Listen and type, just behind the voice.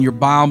Your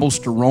Bibles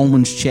to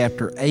Romans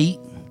chapter 8,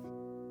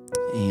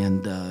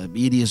 and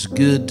it is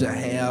good to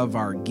have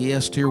our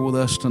guest here with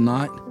us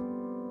tonight,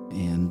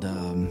 and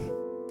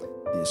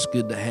it's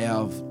good to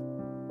have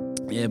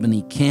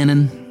Ebony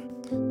Cannon,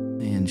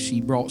 and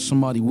she brought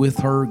somebody with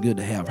her. Good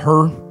to have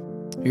her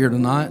here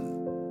tonight,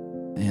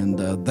 and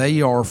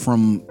they are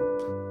from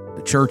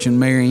the church in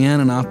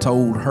Marianna, and I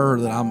told her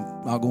that I'm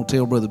not going to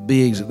tell Brother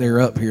Biggs that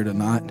they're up here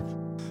tonight,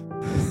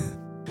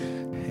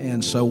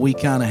 and so we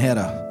kind of had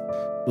a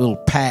little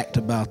pact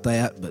about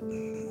that, but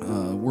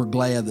we're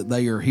glad that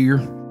they are here.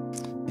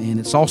 And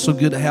it's also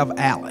good to have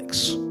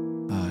Alex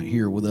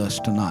here with us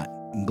tonight.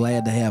 I'm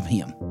glad to have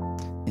him.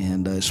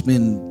 And it's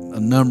been a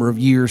number of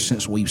years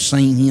since we've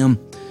seen him,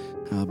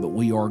 but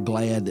we are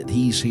glad that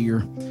he's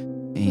here.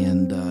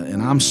 And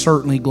I'm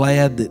certainly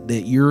glad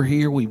that you're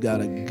here. We've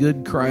got a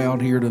good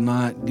crowd here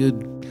tonight,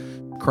 good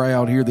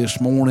crowd here this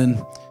morning.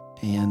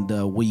 And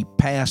we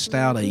passed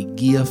out a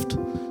gift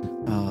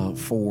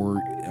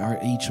for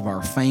each of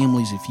our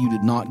families. If you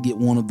did not get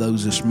one of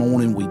those this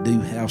morning, we do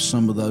have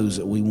some of those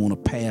that we want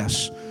to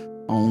pass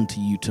on to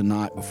you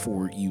tonight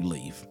before you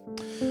leave.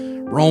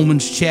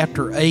 Romans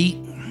chapter 8,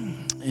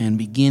 and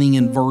beginning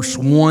in verse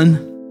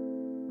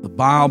 1, the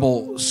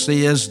Bible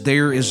says,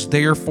 "There is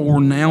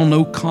therefore now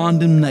no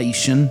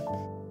condemnation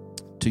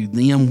to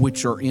them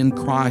which are in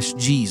Christ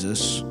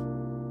Jesus,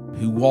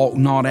 who walk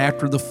not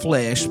after the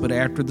flesh, but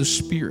after the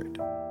Spirit.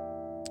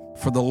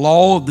 For the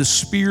law of the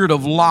Spirit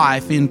of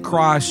life in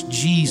Christ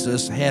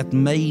Jesus hath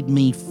made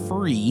me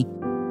free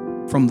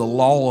from the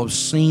law of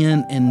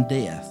sin and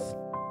death.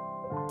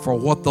 For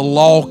what the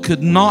law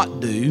could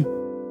not do,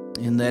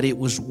 in that it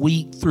was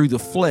weak through the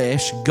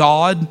flesh,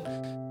 God,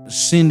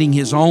 sending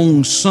his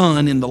own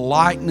Son in the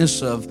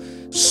likeness of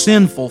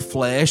sinful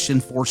flesh,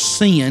 and for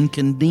sin,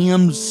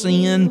 condemned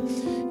sin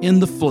in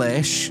the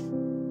flesh,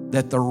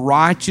 that the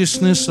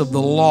righteousness of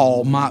the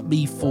law might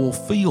be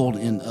fulfilled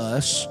in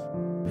us,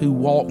 who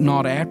walk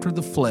not after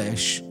the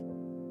flesh,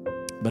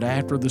 but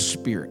after the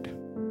Spirit."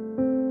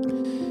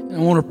 And I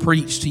want to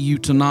preach to you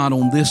tonight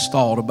on this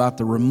thought about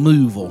the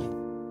removal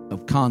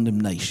of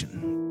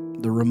condemnation.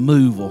 The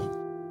removal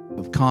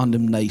of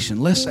condemnation.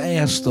 Let's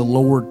ask the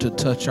Lord to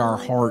touch our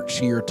hearts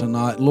here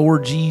tonight.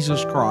 Lord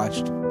Jesus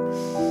Christ,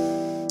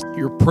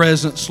 your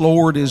presence,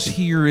 Lord, is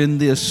here in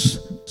this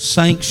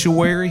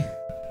sanctuary.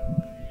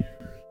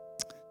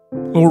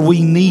 Lord,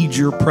 we need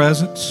your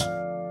presence.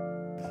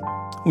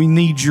 We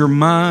need your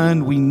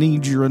mind. We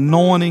need your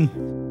anointing.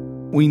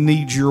 We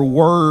need your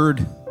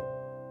word.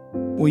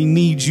 We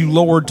need you,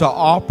 Lord, to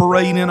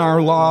operate in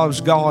our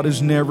lives, God,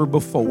 as never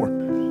before.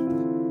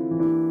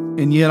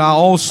 And yet I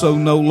also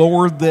know,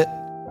 Lord, that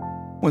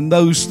when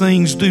those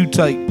things do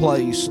take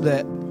place,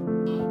 that,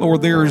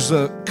 Lord, there is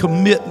a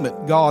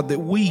commitment, God,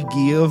 that we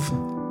give.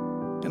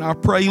 And I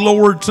pray,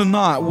 Lord,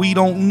 tonight, we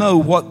don't know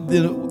what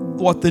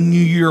the new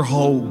year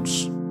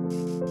holds.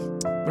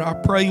 But I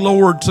pray,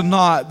 Lord,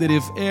 tonight that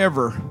if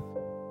ever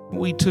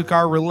we took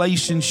our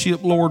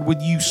relationship, Lord,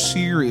 with you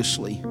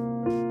seriously,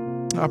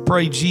 I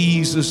pray,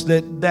 Jesus,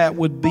 that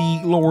would be,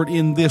 Lord,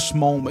 in this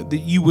moment, that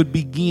you would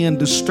begin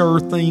to stir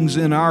things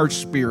in our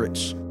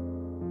spirits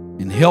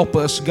and help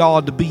us,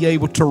 God, to be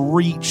able to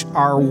reach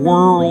our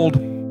world.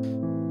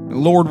 And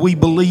Lord, we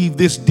believe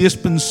this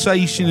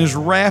dispensation is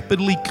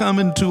rapidly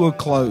coming to a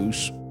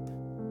close.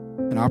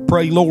 And I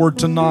pray, Lord,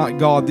 tonight,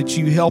 God, that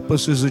you help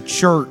us as a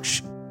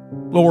church,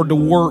 Lord, to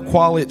work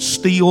while it's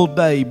still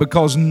day,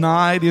 because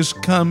night is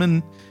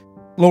coming,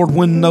 Lord,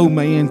 when no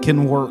man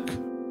can work.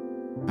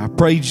 I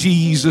pray,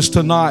 Jesus,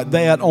 tonight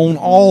that on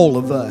all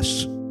of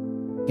us.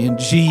 In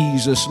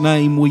Jesus'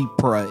 name we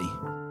pray.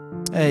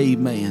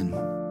 Amen.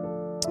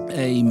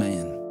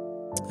 Amen.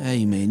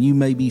 Amen. You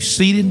may be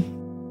seated.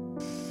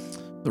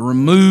 The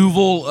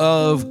removal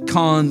of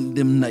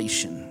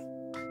condemnation.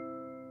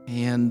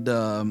 And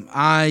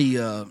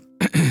I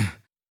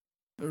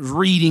was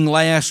reading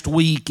last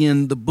week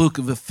in the book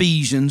of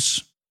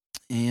Ephesians,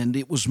 and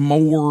it was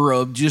more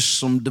of just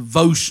some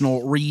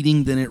devotional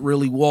reading than it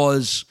really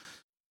was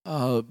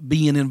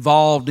being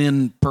involved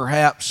in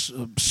perhaps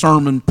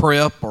sermon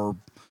prep or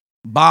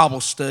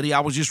Bible study. I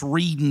was just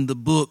reading the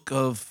book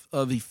of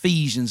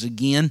Ephesians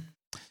again.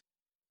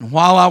 And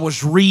while I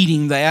was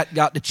reading that,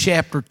 got to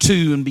chapter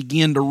 2 and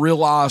began to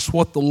realize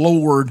what the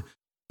Lord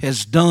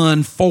has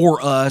done for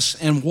us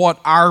and what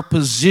our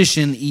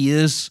position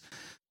is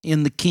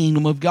in the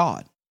kingdom of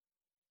God.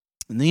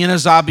 And then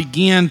as I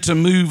began to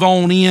move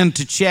on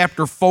into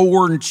chapter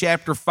 4 and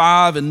chapter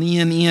 5 and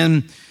then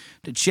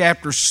into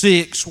chapter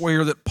 6,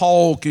 where that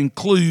Paul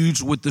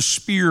concludes with the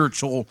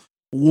spiritual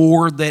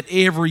war that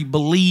every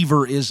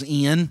believer is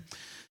in,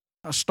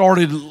 I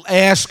started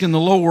asking the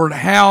Lord,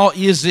 how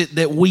is it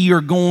that we are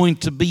going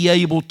to be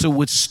able to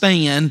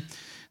withstand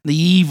the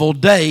evil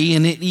day?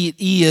 And it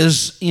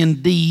is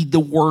indeed the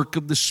work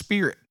of the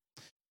Spirit.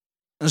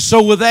 And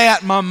so with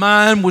that, my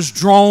mind was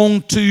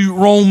drawn to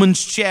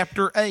Romans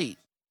chapter 8.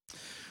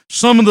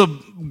 Some of the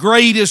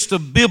greatest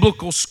of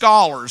biblical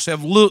scholars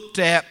have looked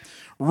at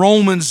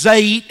Romans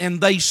 8,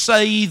 and they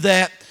say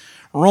that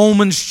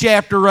Romans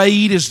chapter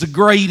 8 is the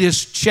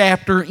greatest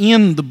chapter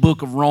in the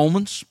book of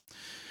Romans.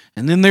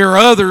 And then there are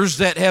others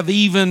that have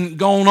even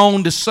gone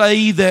on to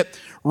say that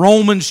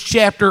Romans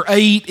chapter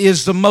 8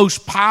 is the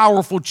most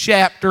powerful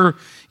chapter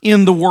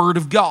in the Word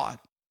of God.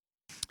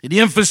 It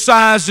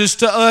emphasizes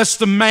to us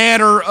the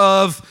matter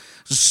of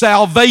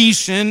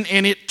salvation,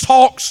 and it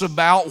talks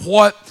about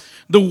what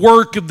the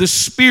work of the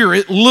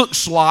Spirit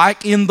looks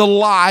like in the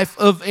life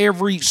of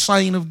every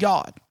saint of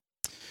God.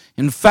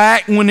 In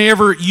fact,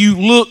 whenever you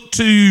look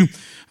to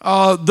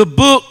the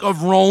book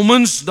of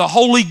Romans, the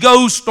Holy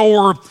Ghost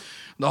or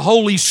the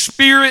Holy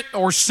Spirit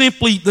or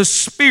simply the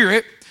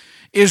Spirit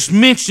is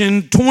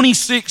mentioned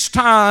 26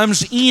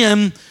 times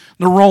in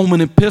the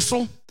Roman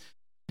epistle.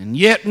 And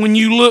yet when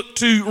you look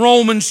to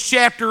Romans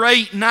chapter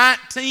 8,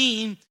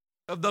 19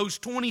 of those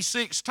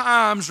 26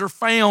 times are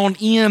found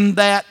in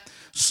that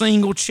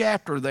single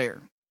chapter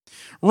there.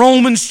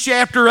 Romans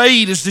chapter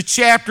 8 is the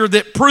chapter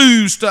that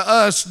proves to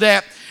us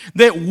that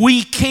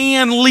we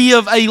can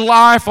live a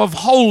life of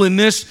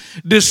holiness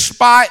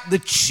despite the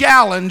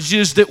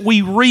challenges that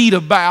we read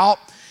about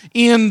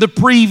in the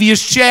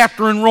previous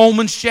chapter in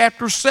Romans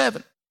chapter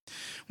 7.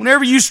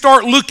 Whenever you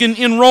start looking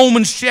in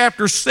Romans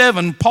chapter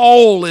 7,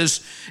 Paul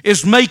is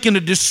making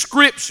a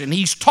description.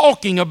 He's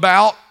talking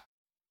about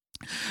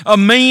a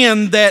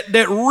man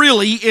that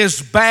really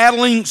is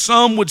battling.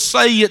 Some would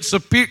say it's a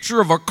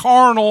picture of a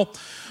carnal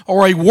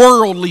or a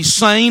worldly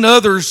saint.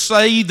 Others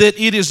say that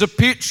it is a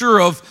picture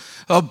of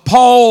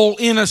Paul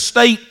in a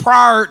state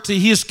prior to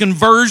his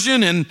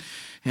conversion. And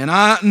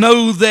I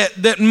know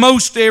that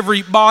most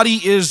everybody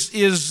is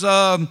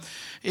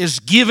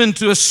given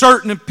to a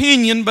certain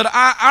opinion, but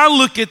I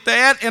look at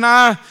that and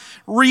I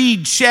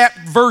read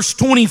verse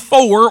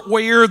 24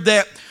 where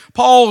that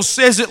Paul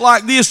says it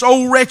like this: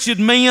 "O wretched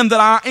man that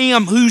I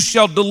am, who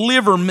shall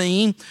deliver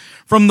me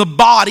from the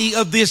body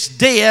of this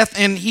death?"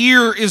 And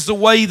here is the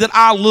way that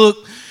I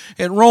look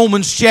at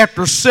Romans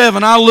chapter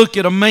 7. I look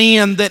at a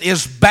man that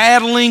is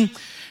battling.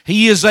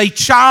 He is a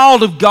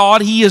child of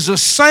God. He is a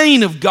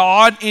saint of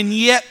God, and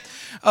yet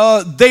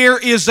there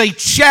is a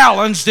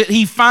challenge that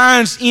he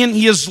finds in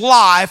his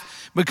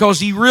life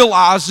because he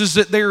realizes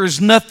that there is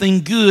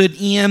nothing good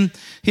in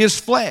his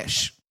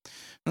flesh.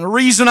 And the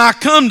reason I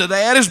come to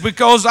that is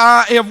because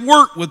I have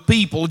worked with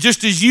people,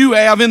 just as you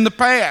have in the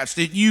past,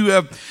 that you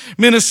have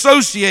been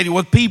associated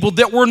with people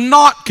that were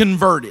not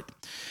converted.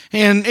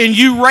 And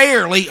you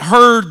rarely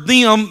heard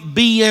them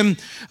being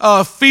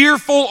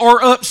fearful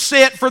or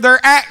upset for their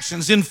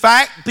actions. In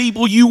fact,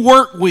 people you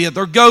work with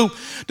or go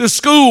to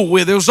school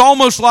with, it was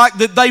almost like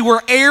that they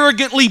were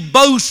arrogantly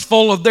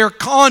boastful of their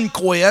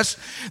conquest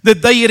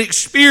that they had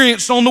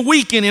experienced on the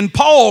weekend. And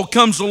Paul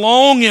comes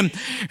along and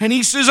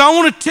he says, "I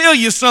want to tell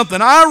you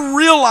something. I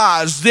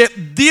realize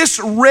that this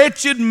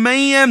wretched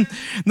man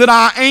that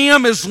I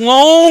am, as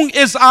long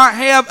as I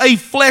have a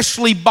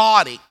fleshly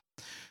body,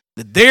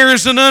 that there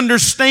is an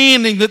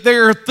understanding that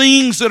there are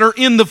things that are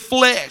in the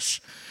flesh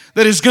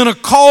that is going to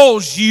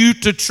cause you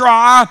to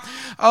try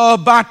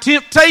by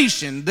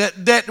temptation,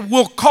 that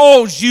will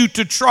cause you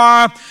to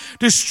try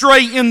to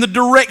stray in the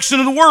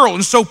direction of the world."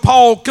 And so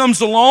Paul comes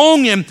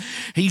along and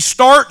he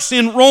starts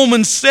in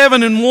Romans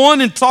 7:1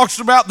 and talks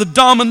about the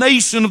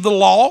domination of the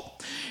law.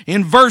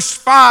 In verse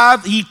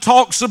 5, he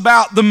talks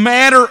about the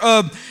matter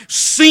of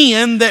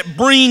sin that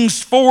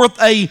brings forth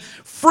a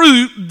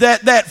fruit,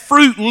 that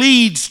fruit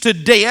leads to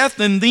death.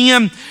 And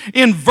then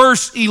in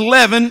verse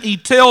 11 he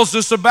tells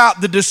us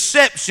about the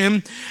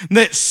deception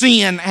that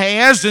sin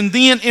has. And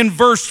then in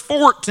verse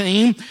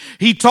 14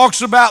 he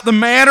talks about the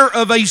matter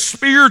of a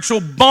spiritual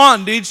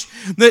bondage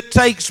that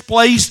takes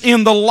place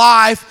in the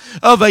life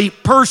of a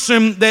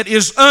person that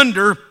is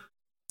under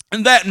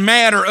that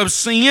matter of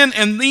sin.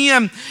 And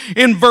then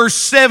in verse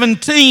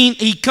 17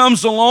 he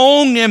comes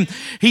along and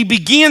he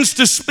begins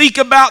to speak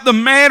about the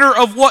matter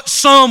of what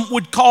some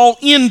would call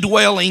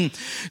indwelling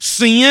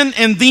sin.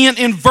 And then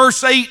in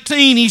verse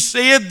 18 he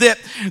said that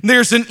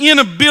there's an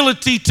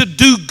inability to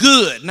do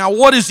good. Now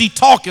what is he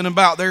talking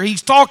about there?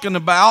 He's talking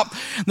about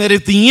that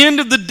at the end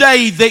of the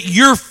day that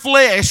your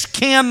flesh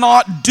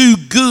cannot do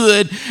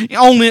good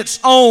on its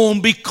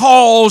own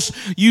because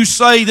you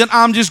say that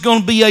I'm just going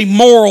to be a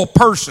moral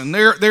person.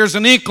 There's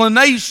an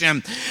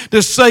inclination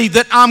to say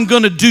that I'm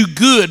going to do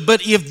good,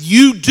 but if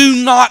you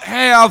do not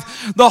have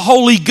the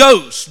Holy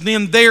Ghost,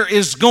 then there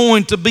is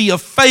going to be a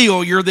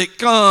failure that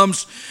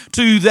comes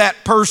to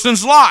that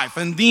person's life.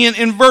 And then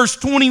in verse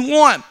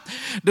 21,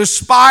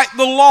 despite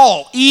the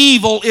law,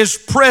 evil is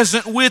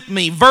present with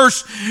me.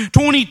 Verse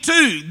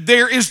 22,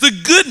 there is the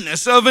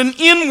goodness of an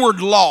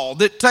inward law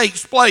that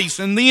takes place.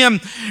 And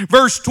then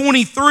verse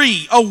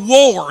 23, a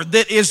war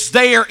that is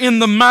there in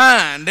the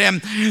mind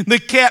and the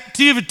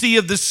captivity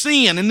of the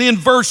sin. And then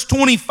verse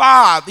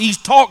 25, he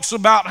talks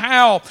about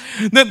how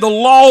that the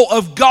law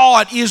of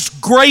God is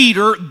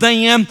greater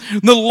than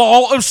the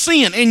law of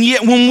sin. And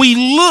yet when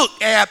we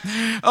look at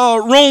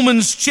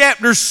Romans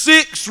chapter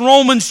 6,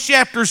 Romans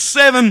chapter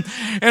 7,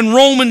 and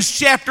Romans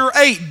chapter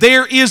 8,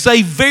 there is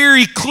a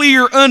very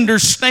clear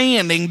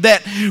understanding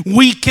that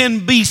we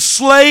can be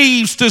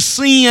slaves to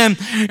sin,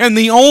 and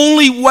the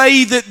only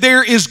way that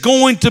there is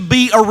going to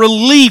be a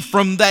relief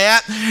from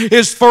that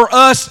is for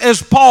us,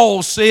 as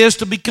Paul says,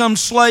 to become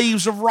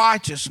slaves of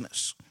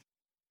righteousness.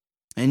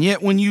 And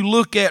yet when you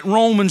look at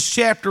Romans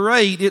chapter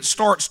 8, it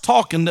starts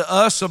talking to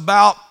us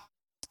about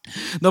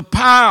the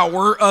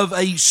power of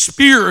a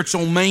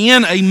spiritual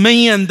man, a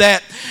man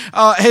that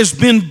has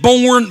been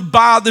born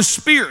by the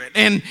Spirit.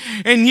 And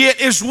yet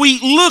as we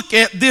look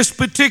at this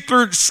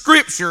particular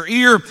scripture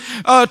here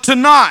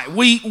tonight,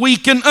 we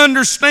can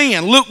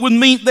understand. Look with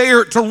me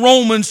there to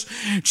Romans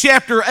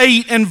chapter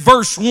 8 and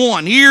verse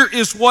 1. Here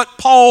is what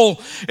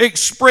Paul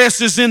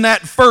expresses in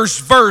that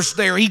first verse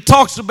there. He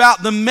talks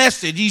about the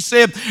message. He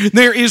said,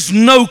 there is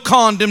no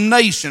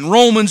condemnation.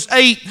 Romans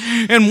 8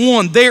 and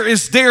 1. There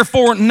is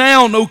therefore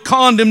now no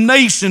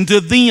condemnation to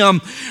them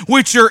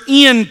which are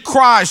in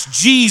Christ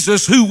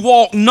Jesus, who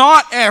walk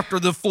not after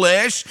the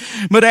flesh,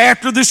 but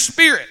after the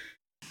Spirit.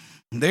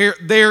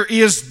 There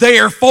is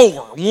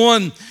therefore.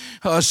 One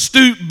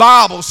astute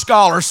Bible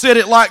scholar said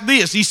it like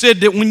this. He said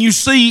that when you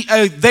see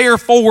a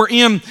therefore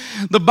in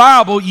the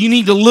Bible, you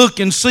need to look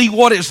and see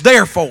what it's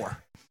there for.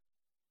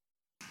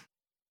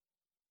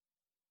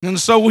 And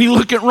so we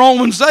look at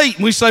Romans 8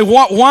 and we say,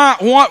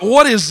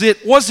 what is it?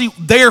 What's he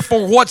there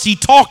for? What's he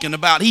talking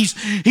about?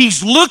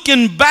 He's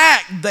looking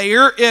back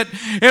there at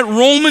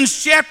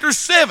Romans chapter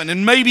 7,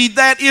 and maybe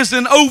that is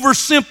an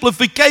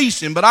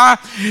oversimplification, but I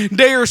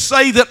dare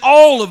say that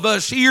all of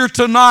us here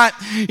tonight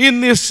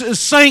in this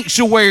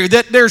sanctuary,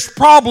 that there's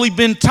probably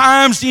been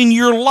times in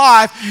your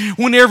life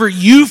whenever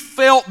you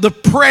felt the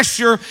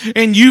pressure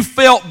and you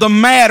felt the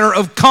matter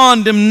of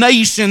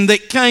condemnation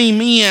that came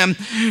in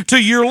to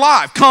your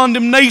life.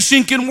 Condemnation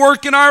can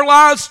work in our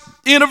lives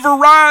in a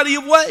variety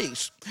of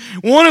ways.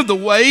 One of the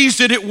ways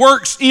that it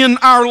works in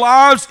our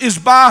lives is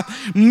by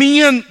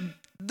men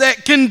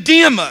that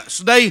condemn us.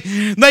 They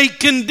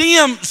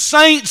condemn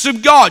saints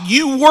of God.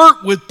 You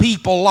work with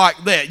people like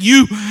that.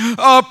 You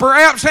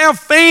perhaps have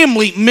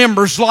family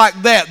members like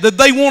that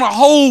they want to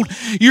hold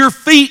your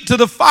feet to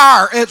the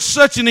fire at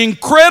such an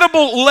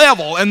incredible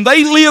level, and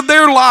they live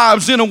their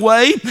lives in a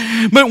way,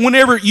 but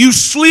whenever you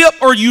slip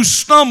or you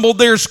stumble,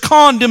 there's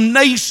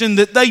condemnation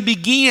that they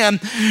begin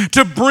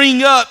to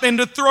bring up and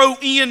to throw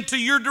into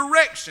your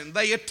direction.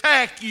 They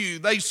attack you.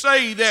 They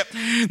say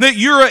that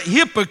you're a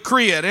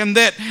hypocrite and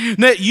that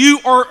you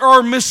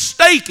are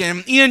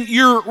mistaken in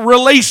your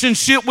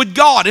relationship with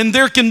God. And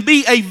there can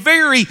be a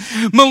very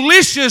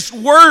malicious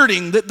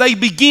wording that they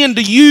begin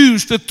to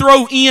use to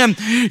throw in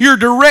your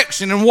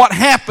direction. And what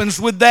happens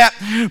with that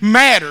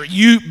matter?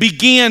 You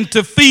begin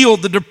to feel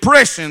the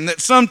depression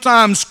that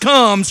sometimes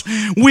comes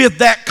with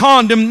that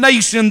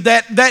condemnation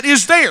that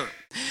is there.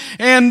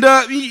 And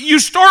you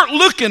start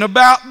looking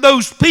about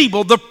those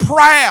people, the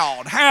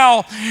proud,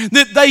 how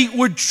that they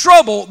would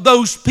trouble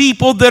those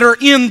people that are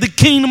in the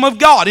kingdom of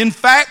God. In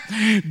fact,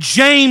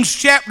 James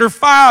chapter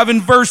 5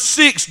 and verse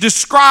 6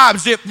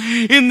 describes it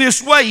in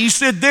this way. He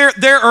said,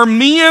 there are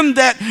men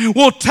that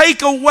will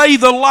take away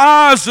the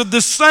lives of the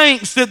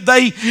saints that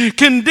they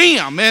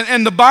condemn.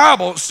 And the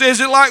Bible says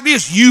it like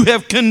this: you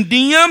have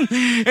condemned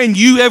and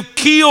you have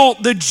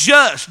killed the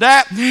just.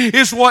 That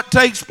is what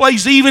takes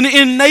place even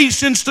in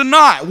nations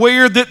tonight,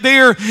 where that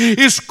there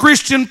is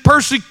Christian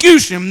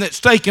persecution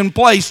that's taking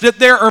place, that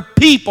there are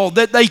people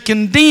that they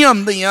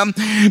condemn them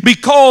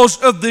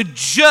because of the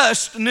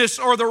justness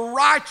or the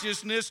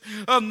righteousness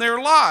of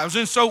their lives.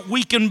 And so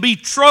we can be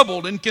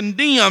troubled and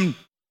condemned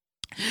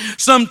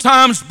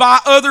sometimes by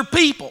other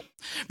people.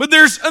 But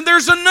there's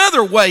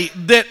another way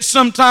that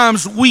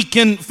sometimes we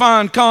can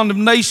find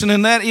condemnation,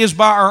 and that is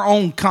by our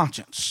own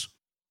conscience.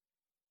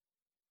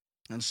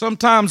 And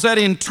sometimes that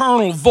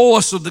internal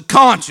voice of the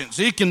conscience,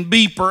 it can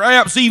be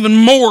perhaps even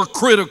more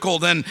critical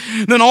than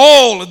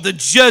all of the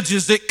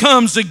judges that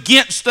comes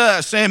against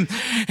us. And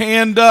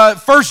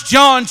 1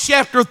 John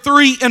chapter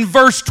 3 and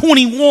verse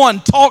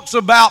 21 talks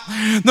about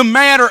the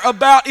matter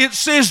about, it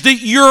says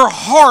that your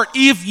heart,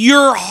 if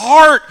your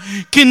heart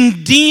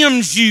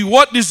condemns you,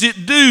 what does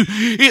it do?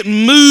 It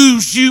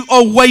moves you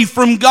away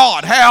from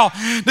God. How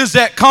does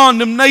that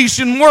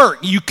condemnation work?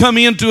 You come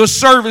into a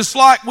service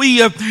like we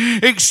have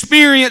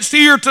experienced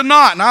here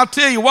tonight, and I'll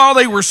tell you, while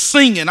they were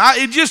singing,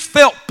 it just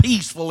felt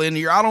peaceful in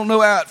here. I don't know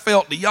how it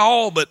felt to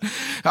y'all, but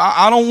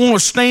I don't want to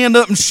stand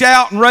up and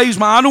shout and raise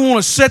I don't want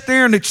to sit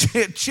there in the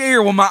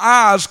chair with my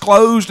eyes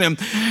closed and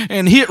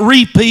hit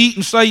repeat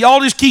and say, y'all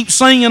just keep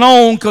singing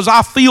on, because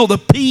I feel the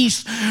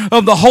peace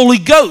of the Holy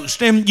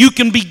Ghost. And you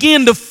can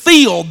begin to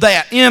feel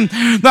that in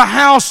the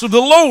house of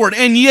the Lord,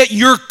 and yet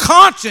your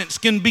conscience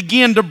can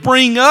begin to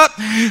bring up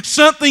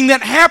something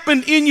that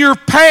happened in your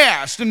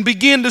past and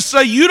begin to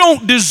say, you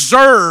don't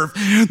deserve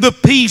the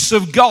peace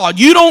of God.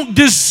 You don't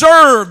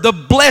deserve the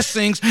blessing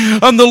blessings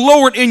of the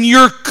Lord, and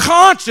your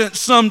conscience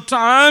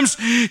sometimes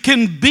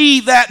can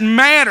be that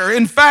matter.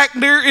 In fact,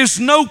 there is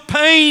no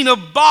pain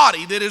of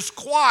body that is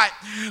quite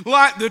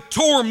like the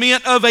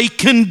torment of a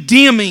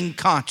condemning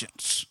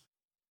conscience.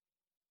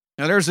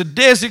 Now, there's a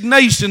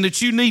designation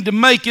that you need to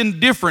make in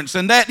difference,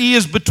 and that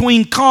is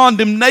between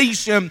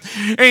condemnation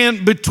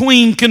and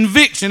between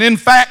conviction. In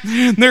fact,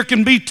 there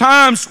can be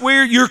times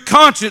where your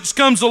conscience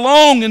comes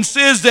along and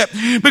says that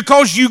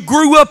because you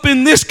grew up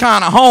in this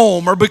kind of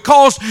home, or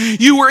because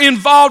you were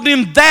involved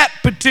in that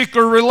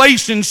particular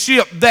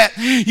relationship, that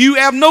you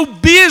have no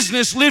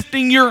business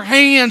lifting your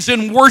hands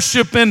and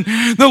worshiping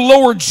the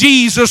Lord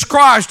Jesus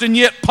Christ. And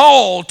yet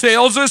Paul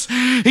tells us,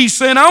 he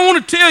said, I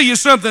want to tell you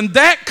something,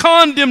 that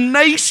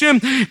condemnation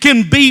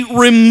can be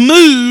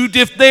removed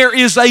if there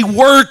is a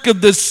work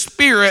of the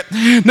Spirit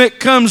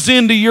that comes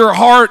into your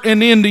heart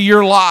and into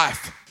your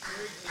life.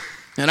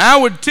 And I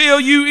would tell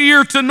you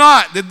here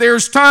tonight that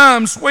there's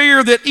times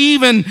where that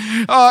even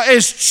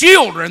as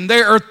children,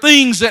 there are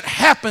things that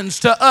happens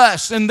to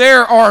us, and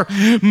there are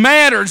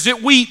matters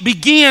that we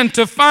begin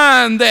to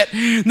find that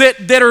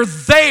are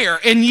there.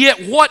 And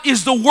yet what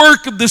is the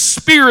work of the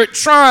Spirit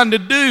trying to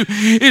do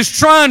is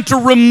trying to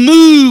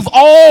remove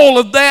all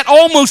of that,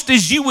 almost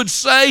as you would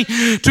say,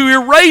 to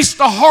erase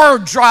the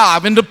hard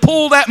drive and to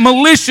pull that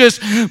malicious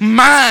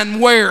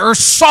mindware or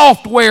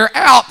software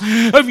out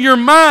of your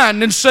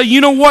mind and say, you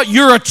know what,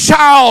 you're a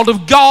child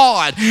of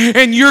God,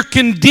 and your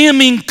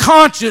condemning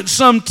conscience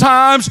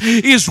sometimes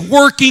is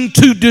working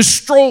to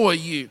destroy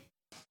you.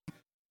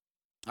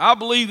 I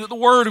believe that the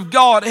Word of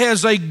God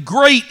has a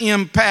great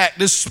impact.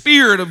 The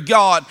Spirit of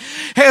God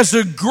has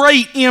a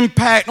great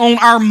impact on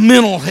our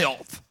mental health.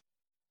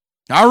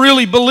 I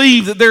really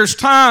believe that there's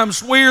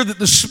times where that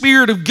the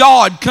Spirit of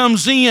God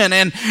comes in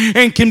and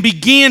can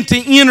begin to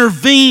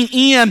intervene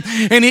in,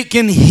 and it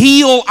can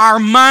heal our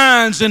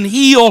minds and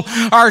heal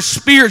our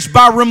spirits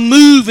by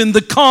removing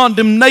the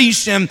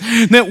condemnation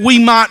that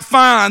we might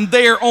find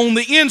there on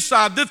the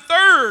inside. The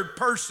third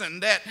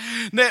person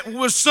that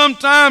was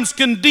sometimes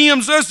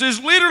condemns us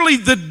is literally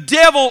the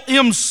devil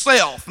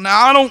himself. Now,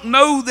 I don't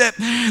know that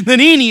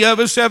any of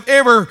us have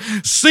ever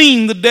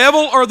seen the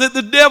devil, or that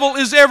the devil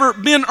has ever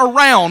been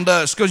around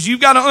us. Because you've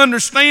got to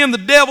understand, the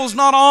devil's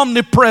not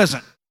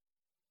omnipresent.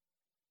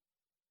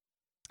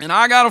 And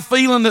I got a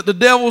feeling that the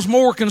devil's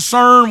more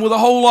concerned with a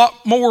whole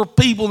lot more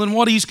people than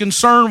what he's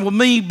concerned with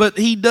me, but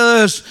he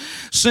does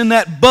send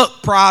that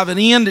buck private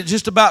in that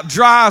just about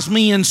drives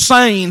me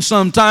insane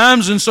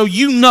sometimes. And so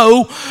you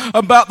know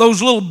about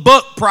those little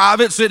buck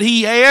privates that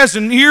he has,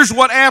 and here's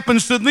what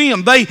happens to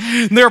them.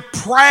 They're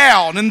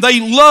proud, and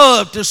they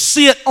love to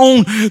sit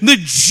on the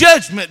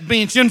judgment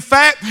bench. In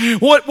fact,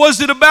 what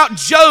was it about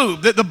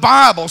Job that the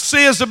Bible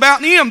says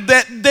about him?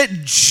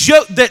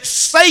 That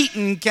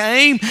Satan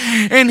came,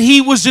 and he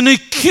was an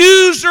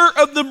accuser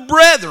of the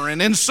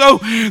brethren. And so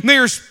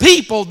there's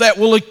people that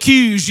will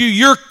accuse you.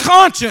 Your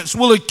conscience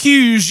will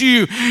accuse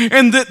you.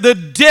 And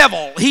the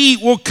devil, he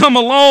will come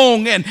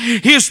along, and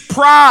his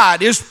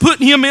pride is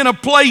putting him in a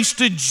place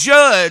to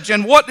judge.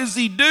 And what does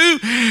he do?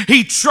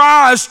 He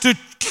tries to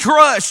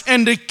crush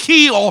and to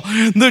kill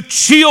the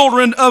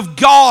children of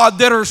God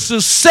that are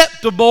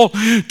susceptible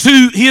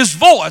to his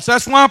voice.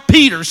 That's why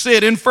Peter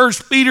said in 1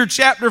 Peter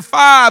chapter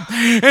 5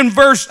 and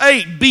verse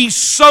 8, be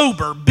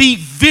sober, be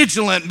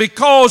vigilant,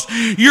 because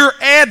your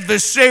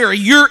adversary,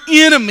 your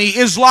enemy,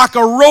 is like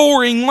a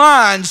roaring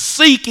lion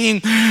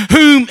seeking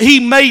whom he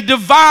may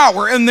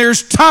devour. And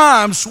there's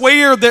times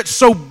where that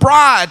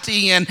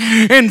sobriety and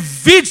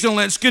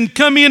vigilance can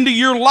come into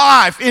your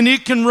life, and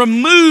it can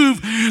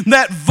remove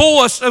that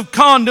voice of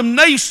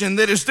condemnation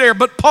that is there.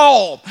 But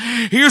Paul,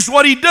 here's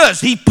what he does.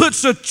 He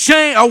puts a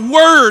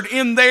word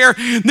in there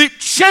that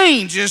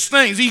changes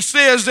things. He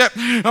says that,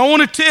 I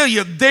want to tell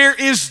you, there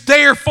is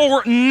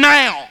therefore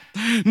now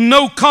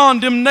no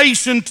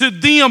condemnation to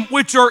them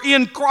which are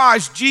in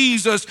Christ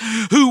Jesus,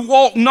 who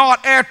walk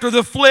not after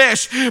the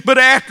flesh, but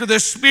after the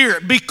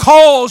Spirit.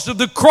 Because of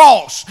the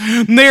cross,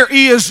 there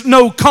is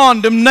no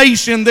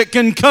condemnation that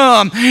can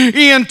come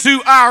into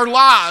our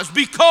lives.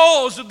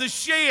 Because of the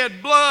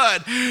shed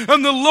blood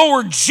of the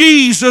Lord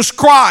Jesus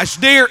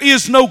Christ, there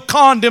is no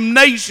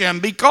condemnation.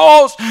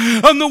 Because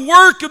of the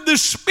work of the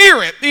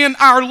Spirit in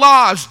our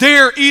lives,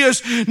 there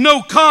is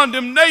no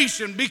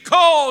condemnation.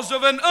 Because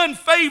of an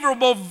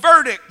unfavorable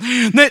verdict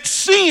that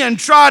sin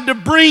tried to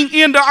bring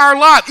into our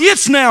life,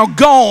 it's now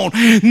gone.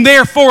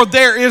 Therefore,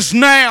 there is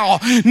now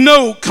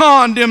no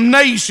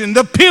condemnation.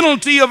 The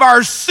penalty of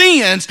our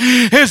sins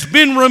has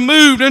been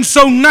removed, and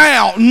so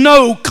now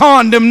no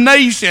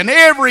condemnation.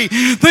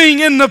 Everything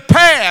in the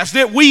past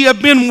that we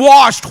have been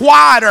washed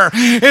whiter,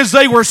 as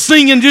they were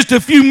singing just a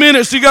few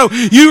minutes ago,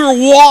 you're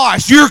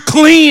washed, you're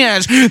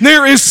cleansed.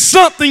 There is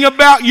something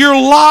about your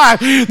life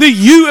that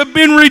you have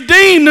been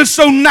redeemed, and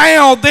so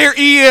now there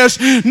is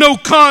no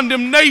condemnation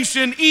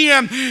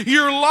in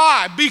your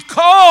life.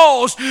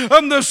 Because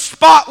of the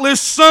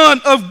spotless Son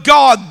of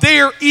God,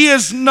 there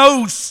is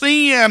no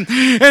sin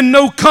and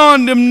no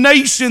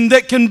condemnation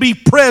that can be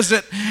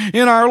present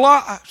in our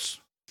lives.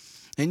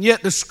 And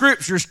yet the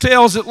Scriptures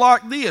tells it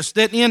like this,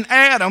 that in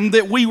Adam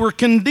that we were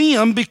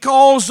condemned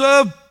because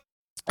of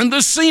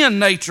the sin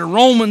nature.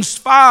 Romans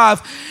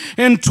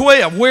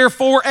 5:12.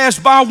 Wherefore, as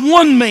by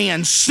one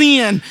man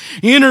sin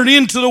entered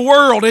into the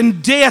world,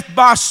 and death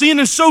by sin,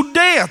 and so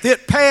death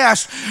it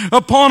passed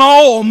upon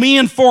all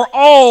men, for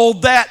all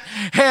that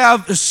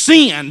have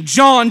sinned.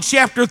 John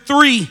chapter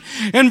 3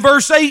 and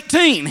verse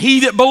 18. He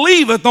that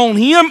believeth on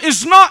him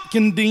is not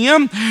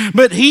condemned,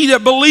 but he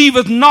that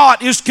believeth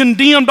not is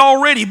condemned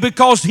already,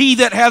 because he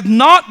that hath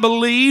not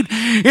believed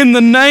in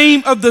the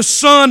name of the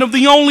Son of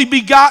the only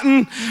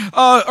begotten,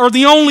 or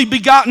the only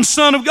begotten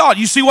Son of God.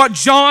 You see what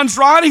John's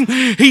writing?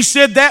 He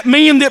said that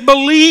man that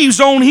believes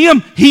on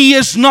him, he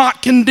is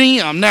not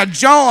condemned. Now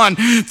John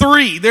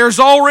 3, there's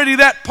already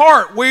that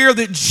part where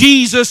that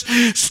Jesus,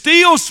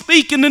 still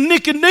speaking to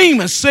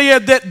Nicodemus,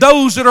 said that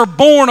those that are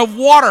born of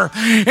water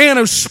and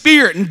of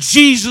spirit, and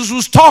Jesus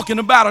was talking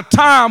about a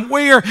time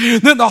where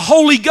that the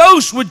Holy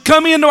Ghost would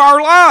come into our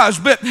lives,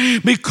 but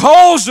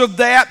because of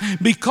that,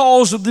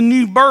 because of the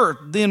new birth,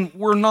 then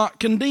we're not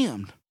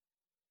condemned.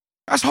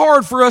 That's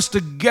hard for us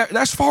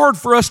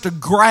to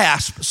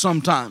grasp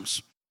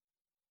sometimes,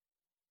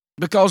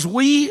 because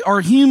we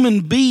are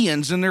human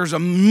beings and there's a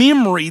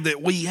memory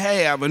that we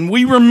have, and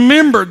we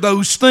remember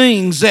those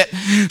things that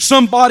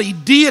somebody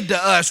did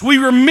to us. We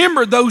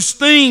remember those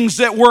things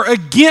that were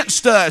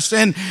against us,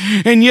 and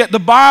yet the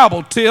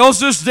Bible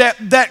tells us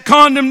that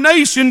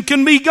condemnation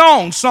can be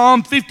gone.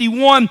 Psalm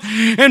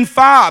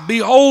 51:5.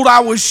 Behold,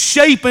 I was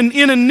shapen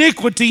in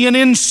iniquity, and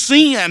in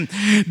sin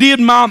did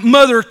my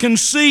mother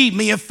conceive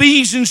me.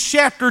 Ephesians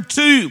chapter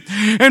 2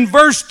 and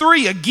verse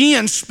 3,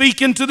 again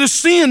speaking to the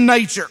sin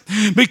nature.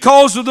 Because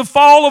of the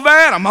fall of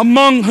Adam,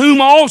 among whom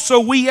also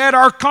we had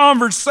our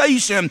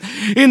conversation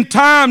in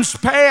times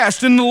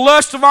past in the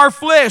lust of our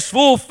flesh,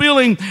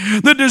 fulfilling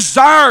the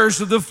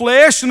desires of the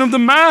flesh and of the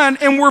mind,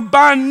 and were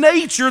by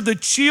nature the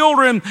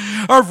children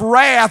of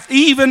wrath,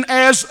 even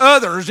as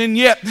others. And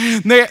yet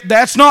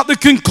that's not the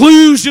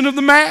conclusion of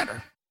the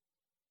matter.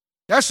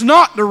 That's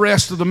not the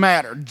rest of the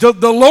matter.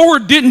 The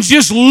Lord didn't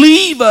just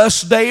leave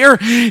us there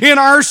in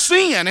our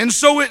sin. And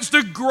so it's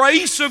the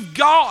grace of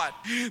God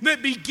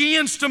that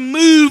begins to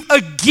move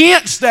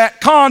against that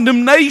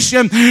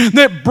condemnation,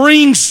 that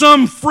brings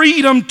some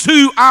freedom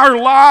to our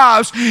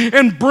lives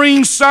and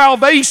brings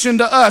salvation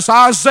to us.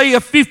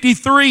 Isaiah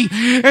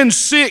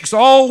 53:6.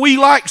 All we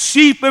like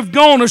sheep have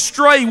gone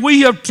astray. We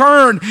have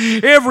turned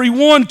every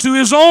one to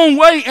his own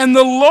way, and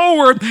the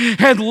Lord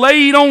had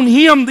laid on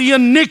him the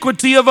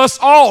iniquity of us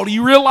all. Do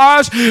you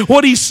realize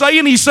what he's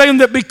saying? He's saying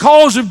that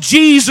because of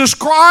Jesus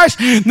Christ,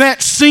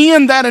 that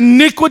sin, that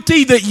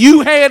iniquity that you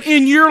had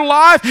in your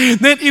life,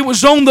 that it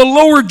was on the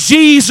Lord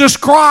Jesus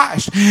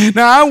Christ.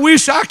 Now, I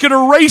wish I could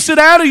erase it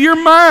out of your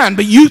mind,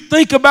 but you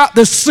think about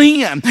the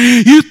sin.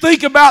 You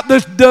think about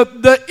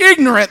the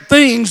ignorant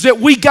things that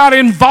we got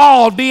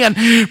involved in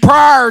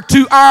prior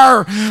to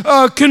our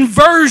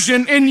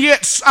conversion, and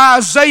yet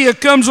Isaiah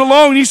comes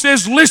along and he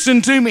says,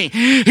 listen to me.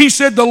 He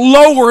said, the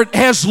Lord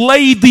has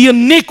laid the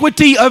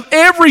iniquity of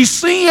every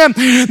sin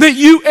that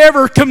you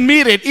ever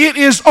committed. It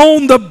is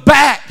on the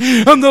back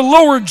of the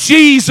Lord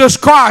Jesus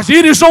Christ.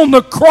 It is on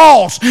the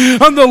cross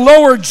of the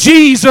Lord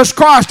Jesus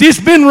Christ. It's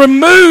been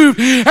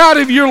removed out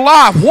of your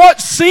life. What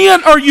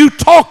sin are you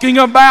talking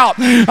about?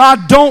 I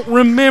don't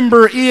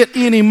remember it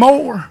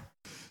anymore.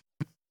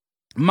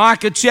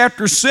 Micah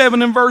chapter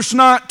 7 and verse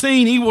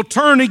 19, he will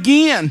turn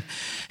again.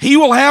 He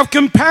will have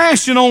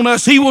compassion on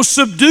us. He will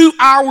subdue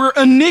our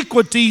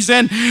iniquities,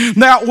 and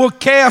thou will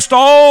cast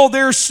all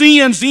their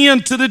sins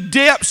into the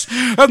depths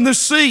of the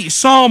sea.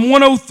 Psalm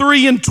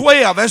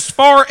 103:12. As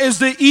far as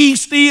the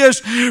east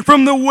is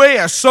from the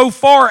west, so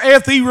far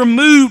hath he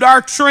removed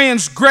our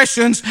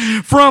transgressions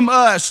from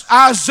us.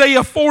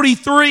 Isaiah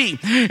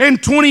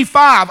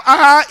 43:25.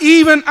 I,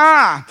 even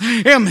I,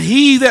 am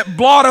he that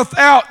blotteth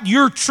out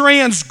your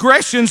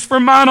transgressions for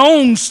mine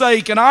own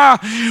sake, and I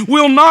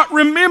will not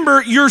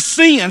remember your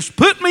sins.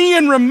 Put me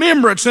in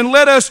remembrance, and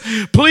let us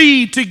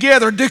plead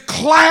together.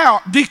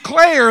 Declare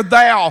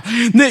thou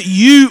that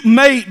you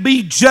may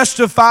be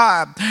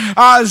justified.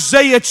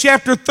 Isaiah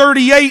chapter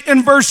 38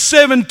 and verse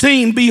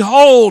 17.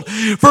 Behold,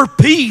 for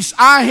peace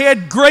I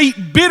had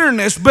great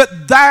bitterness,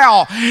 but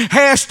thou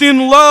hast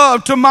in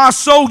love to my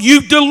soul.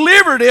 You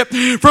delivered it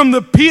from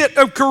the pit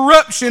of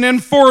corruption,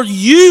 and for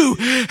you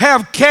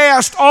have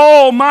cast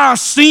all my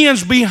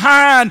sins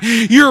behind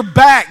your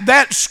back.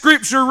 That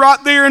scripture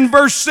right there in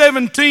verse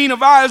 17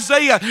 of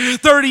Isaiah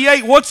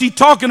 38, what's he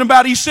talking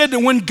about? He said that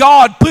when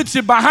God puts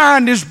it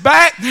behind his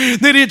back,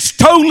 that it's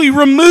totally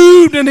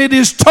removed and it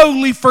is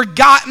totally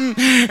forgotten,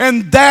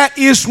 and that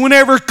is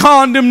whenever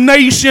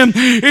condemnation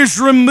is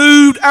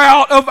removed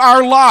out of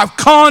our life.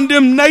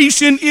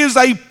 Condemnation is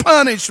a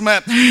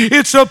punishment.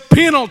 It's a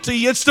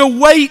penalty. It's the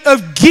weight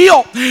of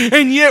guilt,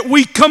 and yet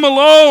we come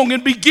along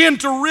and begin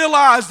to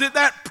realize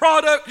that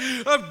product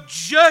of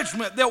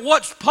judgment, that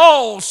what's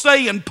Paul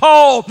saying?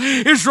 Paul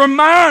is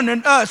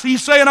reminding us.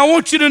 He's saying, I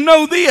want you to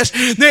know this,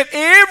 that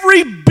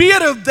every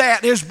bit of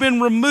that has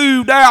been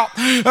removed out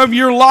of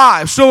your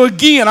life. So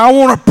again, I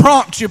want to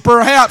prompt you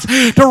perhaps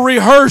to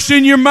rehearse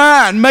in your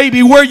mind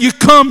maybe where you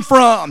come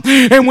from.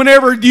 And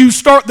whenever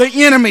the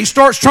enemy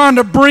starts trying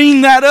to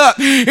bring that up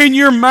in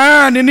your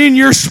mind and in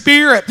your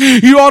spirit,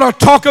 you ought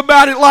to talk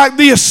about it like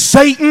this: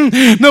 Satan,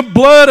 the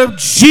blood of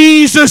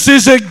Jesus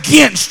is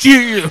against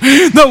you.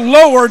 The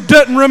Lord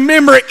doesn't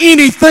remember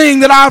anything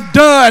that I've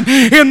done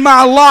in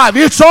my life.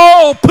 It's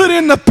all put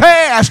in the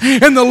past,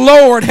 and the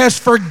Lord has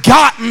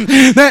forgotten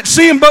that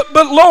sin. But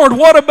Lord,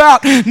 what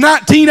about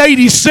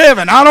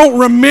 1987? I don't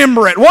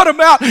remember it. What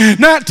about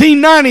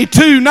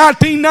 1992,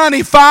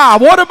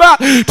 1995? What about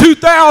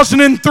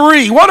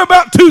 2003? What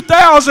about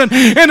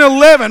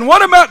 2011?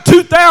 What about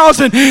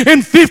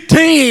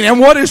 2015? And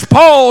what is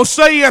Paul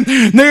saying?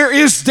 There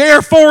is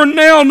therefore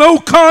now no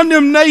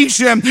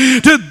condemnation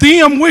to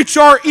them which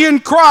are in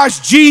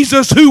Christ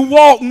Jesus, who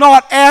walk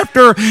not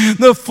after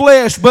the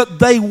flesh, but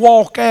they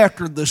walk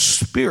after the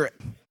Spirit.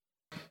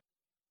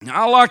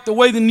 I like the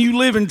way the New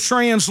Living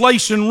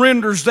Translation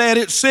renders that.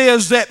 It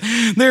says that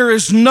there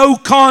is no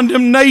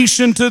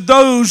condemnation to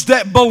those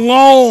that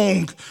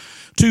belong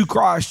to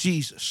Christ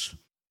Jesus.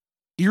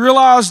 You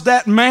realize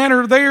that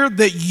matter there,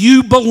 that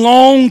you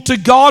belong to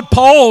God?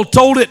 Paul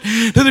told it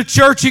to the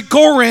church at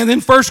Corinth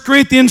in 1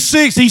 Corinthians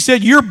 6. He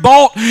said, you're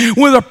bought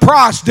with a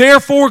price.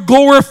 Therefore,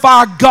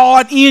 glorify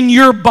God in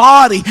your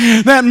body.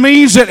 That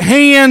means that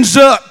hands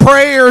up,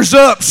 prayers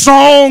up,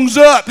 songs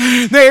up,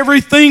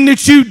 everything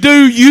that you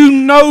do, you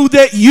know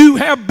that you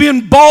have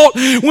been bought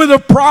with a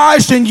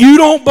price and you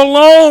don't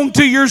belong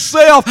to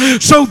yourself.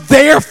 So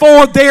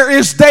therefore, there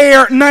is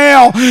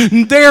now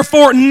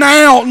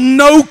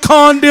no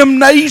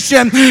condemnation,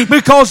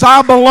 because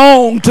I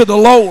belong to the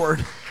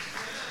Lord.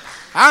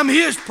 I'm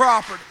His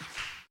property.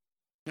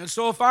 And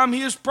so if I'm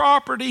His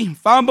property,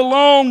 if I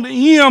belong to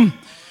Him,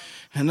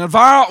 and if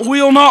I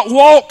will not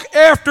walk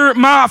after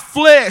my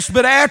flesh,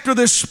 but after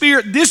the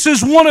Spirit, this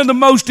is one of the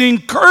most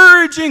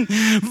encouraging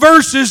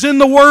verses in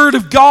the Word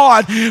of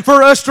God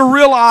for us to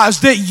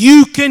realize that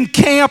you can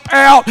camp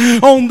out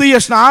on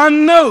this. Now, I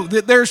know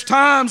that there's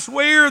times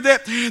where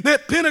that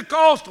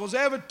Pentecostals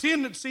have a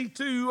tendency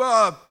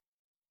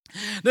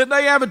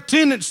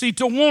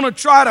to want to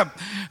try to,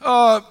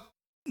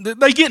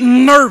 they get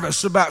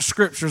nervous about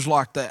scriptures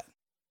like that.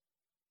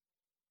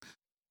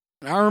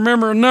 I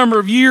remember a number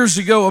of years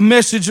ago a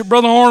message that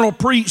Brother Arnold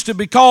preached at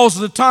Because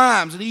of the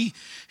Times, and he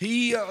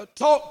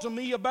talked to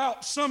me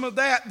about some of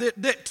that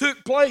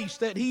took place,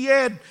 that he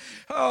had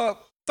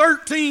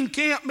 13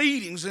 camp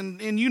meetings,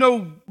 and you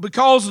know,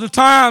 Because of the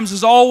Times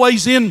is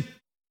always in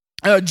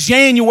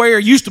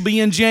January, used to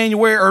be in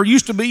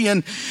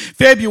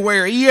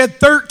February. He had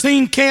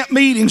 13 camp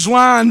meetings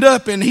lined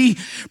up, and he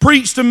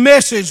preached a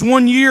message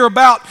one year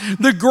about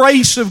the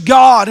grace of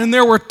God, and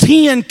there were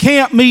 10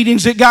 camp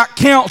meetings that got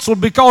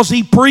canceled because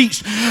he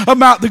preached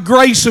about the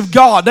grace of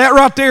God. That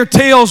right there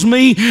tells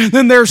me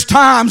then there's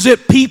times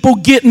that people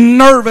get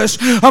nervous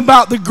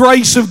about the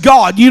grace of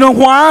God. You know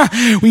why?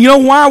 You know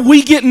why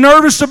we get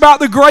nervous about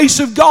the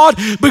grace of God?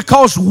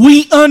 Because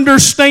we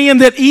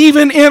understand that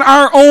even in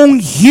our own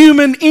human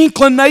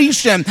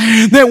inclination,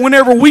 that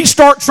whenever we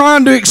start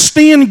trying to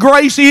extend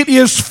grace, it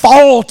is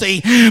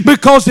faulty.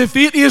 Because if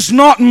it is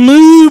not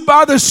moved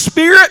by the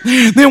Spirit,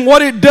 then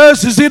what it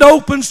does is it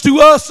opens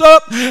to us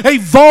up a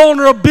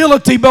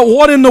vulnerability. But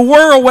what in the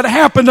world would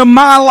happen to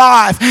my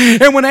life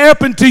and would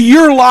happen to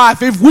your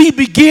life if we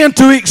begin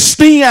to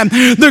extend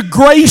the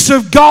grace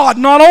of God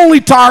not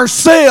only to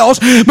ourselves,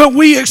 but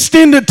we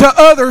extend it to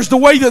others the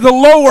way that the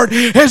Lord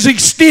has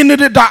extended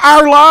it to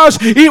our lives?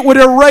 It would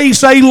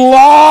erase a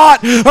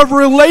lot of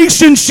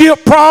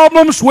relationship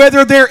problems,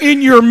 whether they're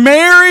in your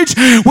marriage,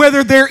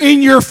 whether they're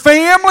in your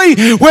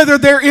family, whether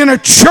they're in a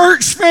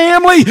church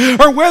family,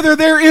 or whether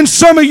they're in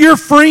some of your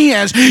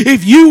friends.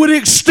 If you would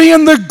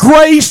extend the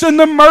grace and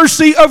the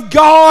mercy of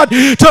God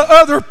to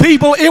other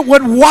people, it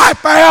would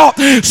wipe out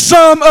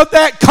some of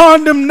that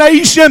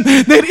condemnation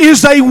that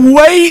is a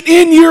weight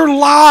in your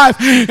life.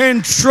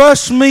 And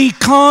trust me,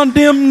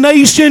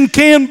 condemnation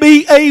can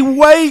be a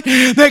weight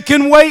that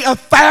can weigh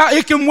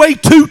it can weigh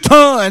 2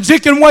 tons.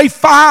 It can weigh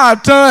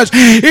 5 times.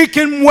 It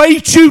can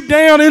weight you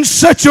down in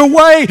such a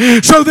way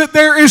so that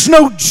there is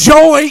no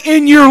joy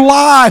in your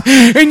life.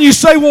 And you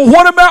say, well,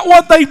 what about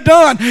what they've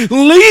done?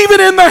 Leave it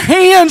in the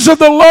hands of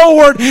the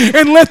Lord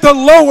and let the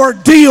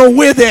Lord deal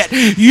with it.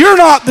 You're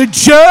not the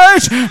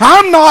judge.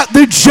 I'm not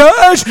the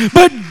judge,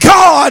 but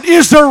God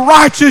is the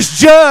righteous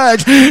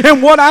judge.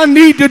 And what I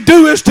need to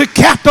do is to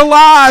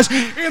capitalize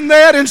in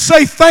that and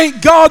say,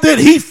 thank God that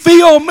He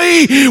filled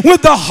me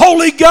with the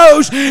Holy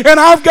Ghost, and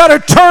I've got to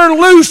turn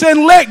loose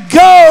and let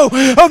go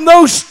of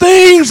those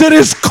things that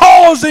is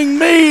causing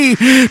me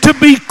to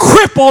be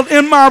crippled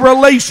in my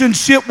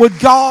relationship with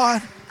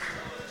God.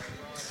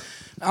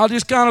 I'll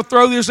just kind of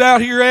throw this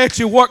out here at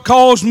you. What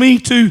caused me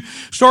to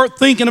start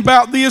thinking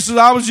about this is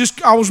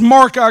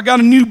I got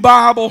a new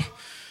Bible,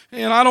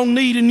 and I don't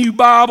need a new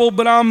Bible,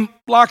 but I'm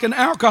like an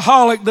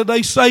alcoholic that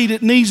they say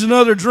that needs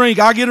another drink.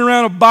 I get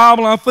around a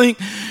Bible and I think,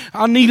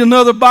 I need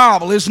another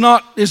Bible.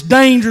 It's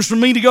dangerous for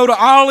me to go to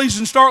Ollie's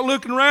and start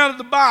looking around at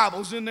the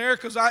Bibles in there,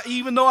 because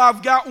even though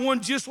I've got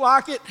one just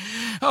like it,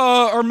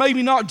 or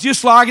maybe not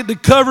just like it, the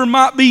cover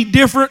might be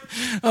different.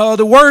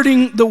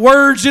 The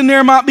words in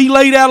there might be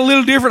laid out a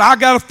little different. I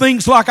got to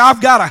think like I've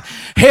got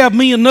to have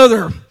me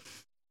another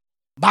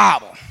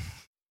Bible.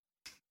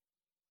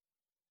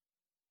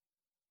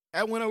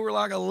 That went over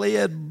like a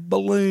lead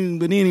balloon,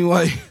 but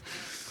anyway.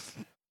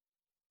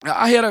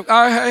 I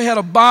had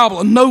a Bible,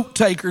 a note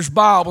taker's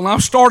Bible, and I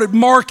started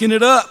marking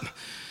it up.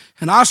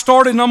 And I'm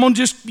going to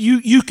just,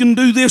 you can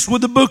do this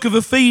with the book of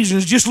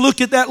Ephesians. Just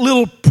look at that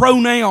little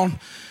pronoun,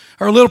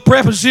 or little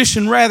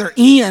preposition rather,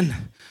 in.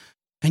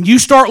 And you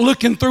start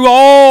looking through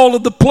all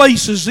of the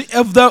places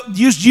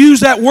just use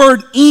that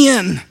word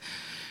in.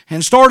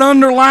 And start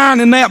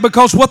underlining that,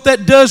 because what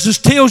that does is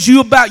tells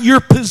you about your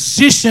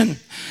position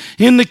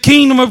in the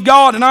kingdom of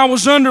God. And I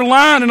was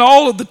underlining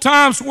all of the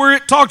times where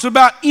it talks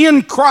about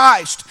in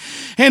Christ.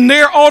 And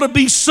there ought to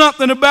be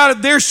something about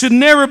it. There should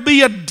never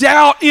be a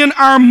doubt in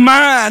our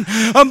mind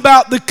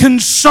about the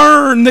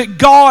concern that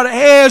God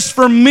has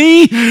for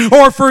me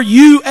or for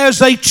you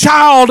as a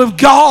child of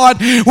God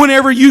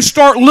whenever you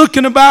start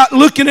looking at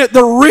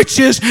the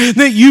riches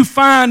that you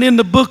find in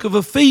the book of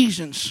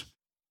Ephesians.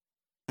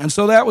 And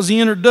so that was the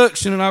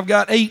introduction, and I've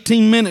got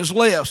 18 minutes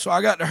left, so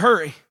I got to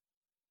hurry.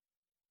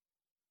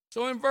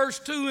 So in verse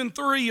 2 and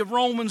 3 of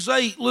Romans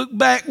 8, look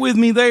back with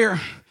me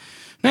there.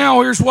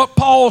 Now here's what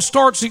Paul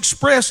starts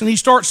expressing. He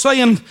starts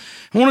saying,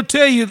 I want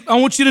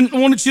you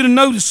to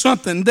notice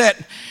something, that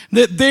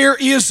there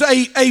is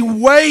a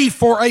way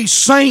for a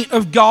saint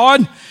of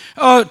God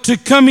to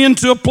come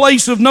into a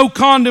place of no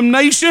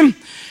condemnation.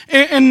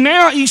 And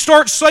now he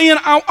starts saying,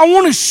 I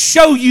want to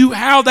show you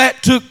how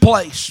that took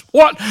place.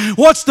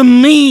 What's the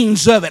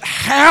means of it?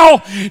 How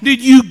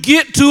did you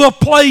get to a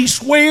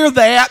place where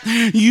that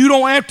you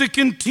don't have to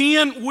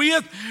contend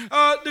with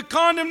the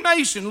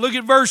condemnation? Look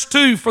at verse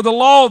 2. For the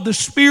law of the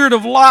Spirit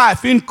of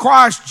life in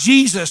Christ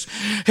Jesus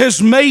has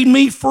made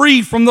me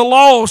free from the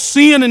law of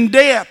sin and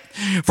death.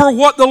 For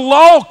what the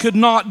law could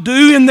not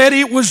do, in that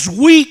it was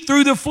weak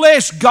through the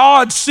flesh,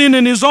 God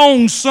sending His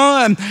own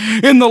Son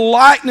in the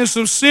likeness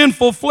of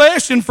sinful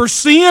flesh, and for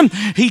sin,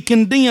 He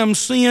condemned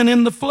sin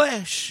in the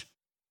flesh.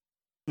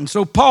 And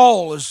so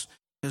Paul is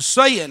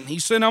saying, he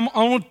said, I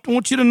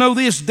want you to know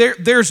this,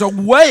 there's a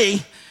way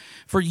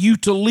for you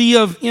to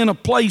live in a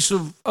place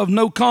of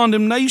no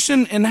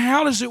condemnation. And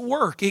how does it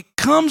work? It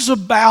comes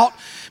about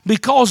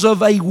because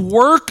of a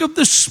work of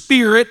the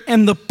Spirit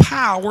and the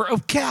power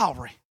of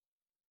Calvary.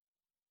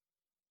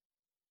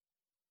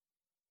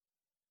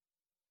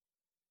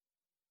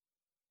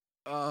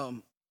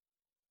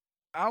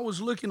 I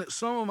was looking at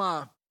some of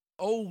my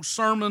old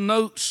sermon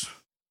notes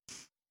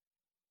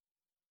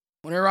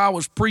whenever I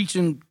was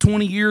preaching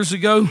 20 years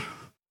ago,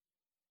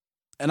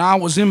 and I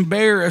was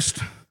embarrassed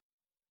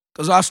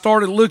because I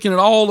started looking at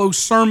all those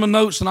sermon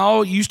notes, and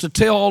I used to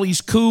tell all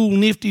these cool,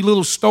 nifty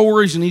little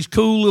stories and these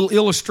cool little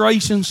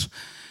illustrations,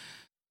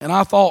 and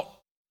I thought,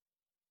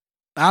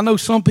 I know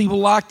some people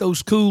like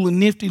those cool and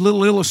nifty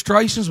little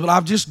illustrations, but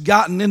I've just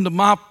gotten into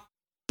my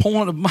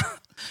point of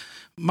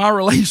my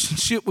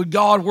relationship with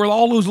God, where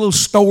all those little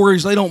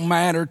stories, they don't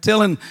matter.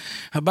 Telling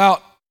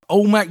about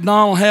old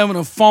MacDonald having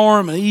a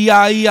farm and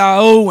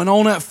E-I-E-I-O, and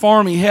on that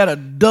farm he had a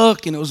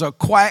duck, and it was a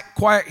quack,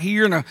 quack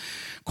here and a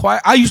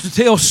quack. I used to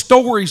tell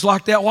stories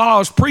like that while I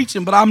was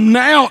preaching, but I'm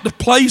now at the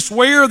place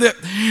where that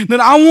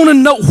I want to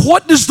know,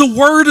 what does the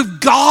Word of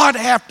God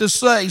have to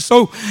say?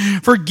 So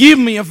forgive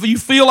me if you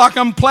feel like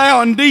I'm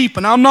plowing deep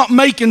and I'm not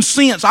making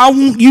sense. I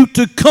want you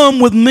to come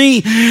with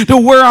me to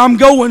where I'm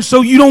going,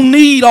 so you don't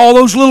need all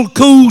those little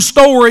cool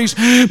stories,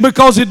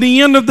 because at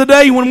the end of the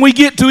day, when we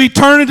get to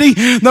eternity,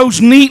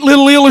 those neat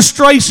little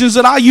illustrations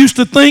that I used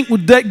to think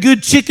was that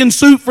good chicken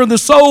soup for the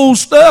soul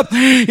stuff,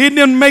 it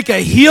doesn't make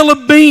a hill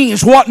of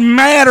beans. What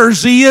matters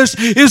is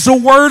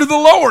the word of the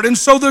Lord. And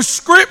so the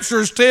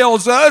Scriptures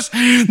tells us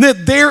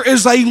that there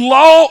is a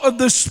law of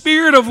the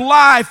Spirit of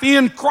life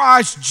in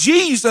Christ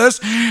Jesus.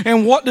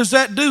 And what does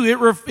that do?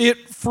 It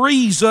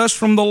frees us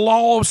from the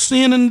law of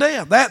sin and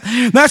death.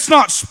 That's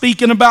not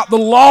speaking about the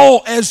law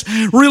as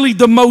really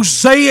the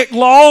Mosaic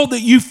law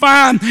that you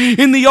find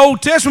in the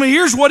Old Testament.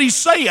 Here's what he's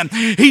saying.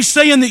 He's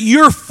saying that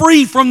you're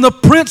free from the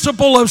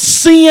principle of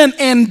sin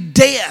and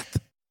death.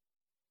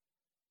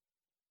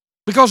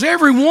 Because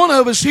every one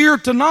of us here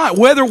tonight,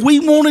 whether we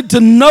wanted to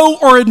know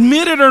or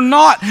admit it or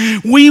not,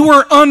 we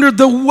were under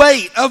the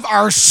weight of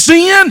our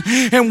sin,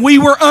 and we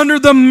were under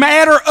the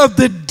matter of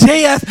the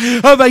death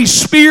of a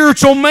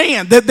spiritual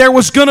man, that there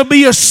was going to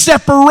be a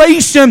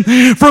separation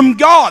from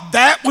God.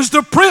 That was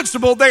the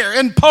principle there.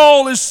 And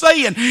Paul is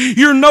saying,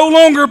 you're no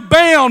longer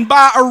bound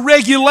by a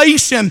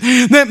regulation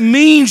that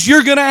means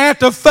you're going to have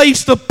to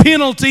face the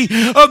penalty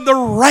of the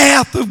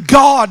wrath of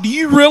God. Do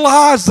you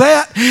realize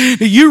that?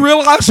 Do you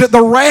realize that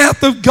the wrath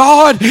wrath of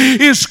God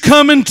is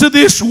coming to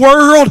this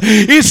world.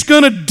 It's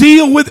going to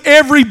deal with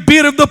every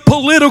bit of the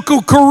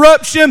political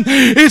corruption.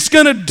 It's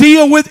going to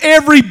deal with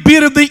every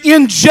bit of the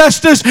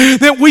injustice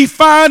that we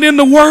find in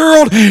the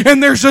world.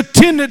 And there's a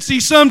tendency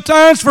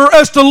sometimes for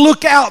us to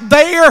look out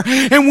there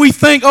and we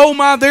think, oh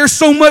my, they're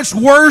so much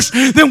worse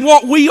than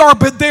what we are.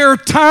 But there are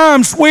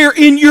times where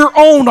in your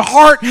own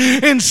heart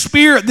and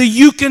spirit that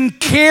you can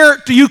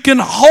you can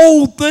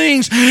hold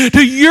things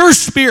to your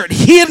spirit,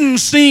 hidden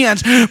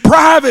sins,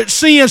 private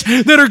sins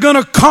that are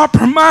going to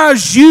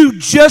compromise you,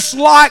 just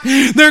like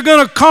they're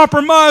going to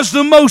compromise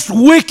the most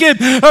wicked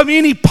of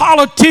any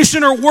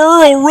politician or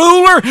world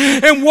ruler.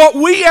 And what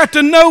we have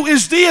to know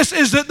is this,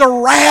 is that the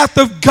wrath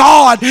of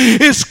God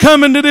is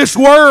coming to this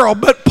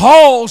world. But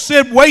Paul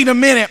said, wait a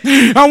minute,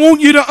 I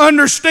want you to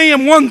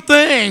understand one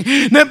thing,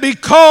 that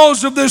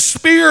because of the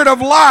Spirit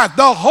of life,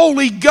 the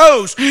Holy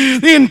Ghost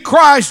in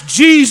Christ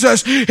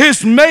Jesus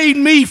has made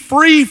me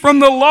free from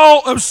the law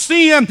of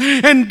sin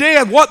and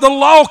death. What the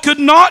law could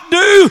not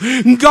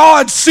do,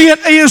 God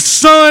sent His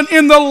Son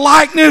in the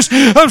likeness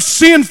of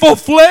sinful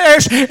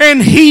flesh,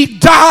 and He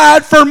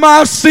died for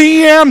my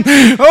sin.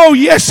 Oh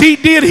yes, He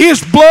did.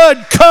 His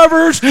blood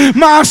covers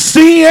my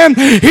sin.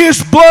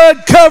 His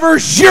blood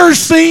covers your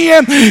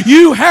sin.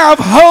 You have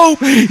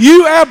hope.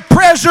 You have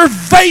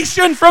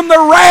preservation from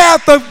the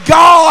wrath of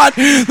God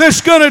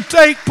that's going to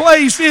take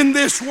place in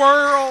this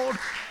world.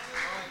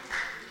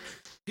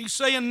 He's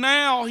saying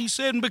now, he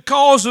said, and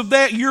because of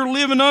that, you're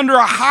living under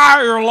a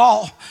higher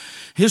law.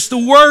 It's the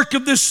work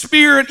of the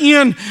Spirit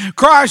in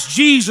Christ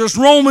Jesus.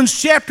 Romans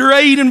chapter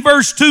 8 and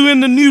verse 2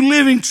 in the New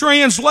Living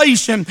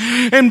Translation.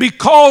 And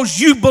because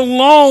you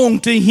belong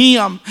to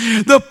Him,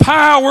 the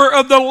power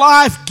of the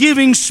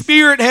life-giving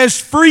Spirit has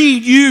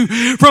freed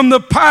you from the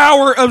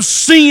power of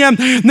sin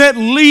that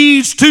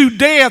leads to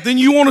death. And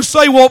you want to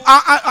say, well,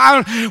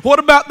 what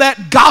about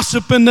that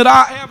gossiping that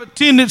I have a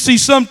tendency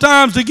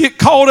sometimes to get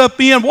caught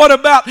up in? What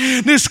about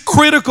this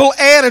critical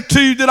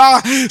attitude that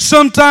I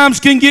sometimes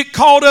can get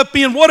caught up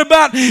in? What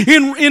about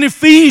in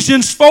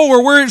Ephesians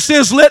 4 where it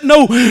says, let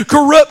no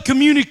corrupt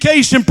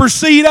communication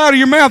proceed out of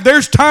your mouth?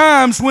 There's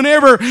times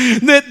whenever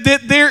that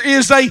there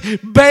is a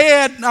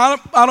bad,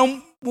 I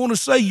don't want to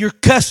say you're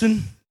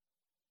cussing.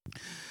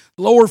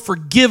 Lord,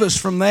 forgive us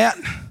from that.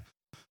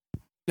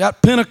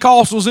 Got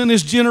Pentecostals in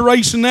this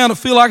generation now to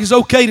feel like it's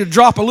okay to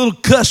drop a little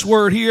cuss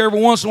word here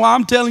every once in a while.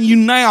 I'm telling you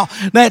now,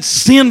 that's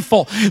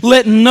sinful.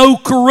 Let no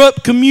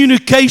corrupt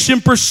communication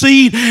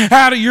proceed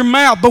out of your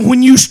mouth. But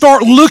when you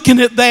start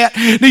looking at that,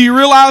 do you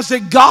realize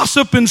that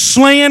gossip and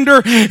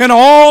slander and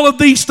all of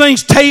these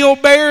things, tail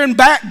bearing,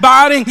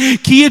 backbiting,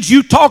 kids,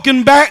 you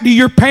talking back to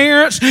your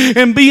parents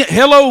and being,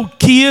 hello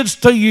kids,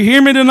 do you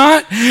hear me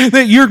tonight?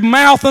 That you're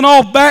mouthing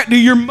off back to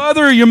your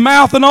mother, or you're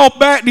mouthing off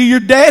back to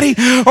your daddy,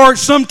 or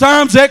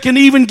sometimes that can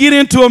even get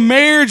into a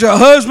marriage. A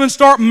husband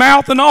start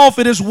mouthing off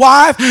at his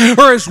wife,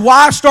 or his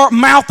wife start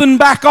mouthing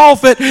back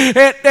off at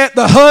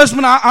the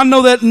husband. I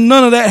know that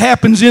none of that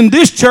happens in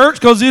this church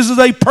because this is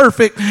a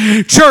perfect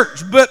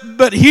church.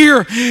 But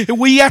here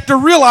we have to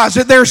realize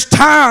that there's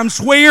times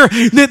where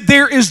that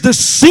there is the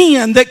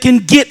sin that can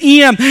get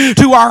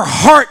into our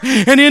heart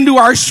and into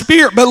our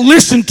spirit. But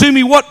listen to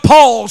me what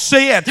Paul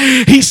said.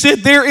 He said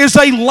there is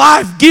a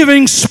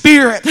life-giving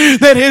Spirit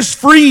that has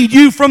freed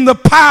you from the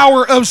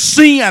power of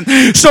sin.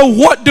 So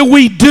what do?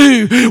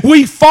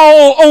 We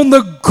fall on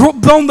the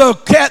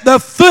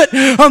foot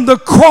on the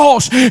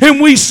cross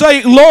and we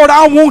say, Lord,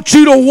 I want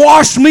you to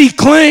wash me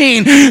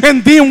clean.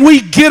 And then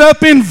we get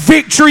up in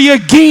victory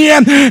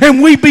again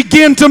and we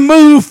begin to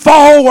move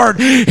forward.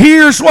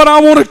 Here's what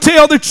I want to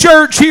tell the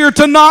church here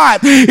tonight.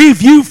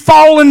 If you've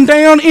fallen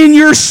down in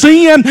your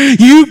sin,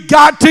 you've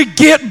got to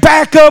get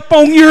back up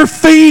on your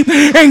feet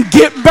and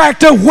get back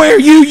to where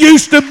you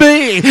used to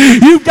be.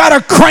 You've got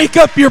to crank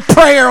up your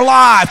prayer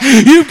life.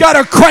 You've got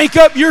to crank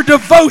up your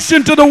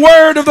devotion to the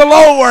word of the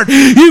Lord.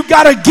 You've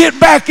got to get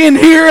back in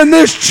here in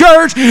this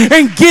church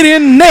and get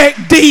in neck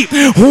deep.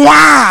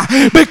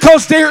 Why?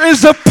 Because there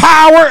is a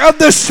power of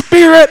the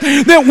Spirit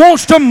that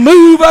wants to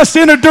move us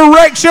in a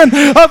direction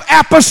of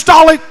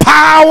apostolic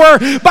power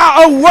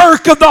by a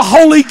work of the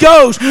Holy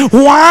Ghost.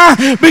 Why?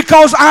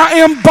 Because I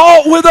am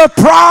bought with a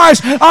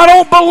price. I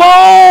don't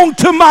belong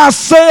to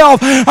myself.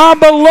 I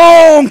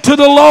belong to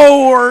the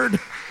Lord.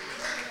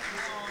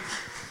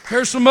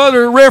 There's some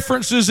other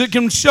references that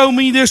can show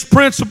me this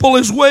principle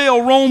as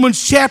well.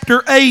 Romans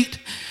chapter 8,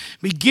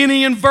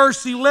 beginning in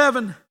verse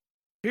 11.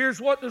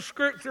 Here's what the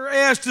scripture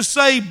has to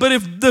say. But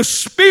if the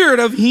Spirit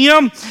of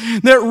Him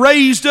that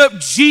raised up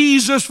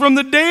Jesus from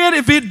the dead,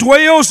 if it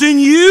dwells in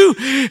you,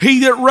 He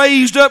that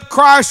raised up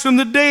Christ from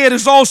the dead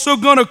is also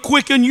going to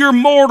quicken your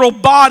mortal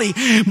body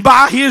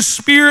by His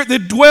Spirit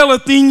that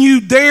dwelleth in you.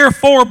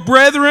 Therefore,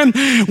 brethren,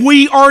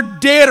 we are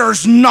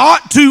debtors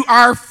not to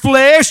our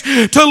flesh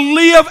to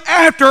live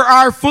after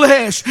our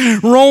flesh.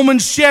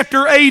 Romans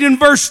chapter 8 and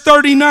verse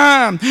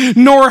 39.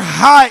 Nor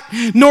height,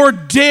 nor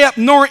depth,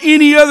 nor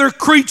any other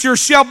creature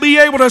shall be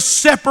able to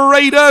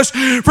separate us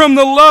from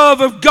the love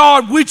of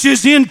God which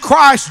is in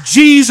Christ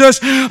Jesus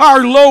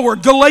our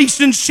Lord.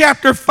 Galatians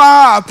chapter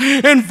 5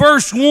 and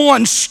verse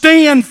 1.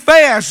 Stand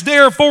fast,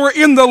 therefore,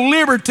 in the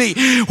liberty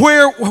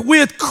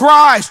wherewith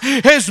Christ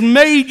has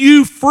made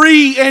you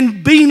free,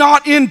 and be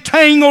not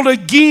entangled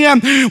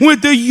again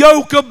with the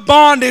yoke of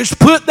bondage.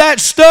 Put that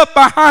stuff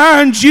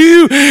behind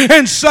you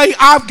and say,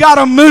 I've got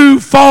to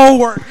move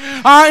forward.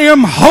 I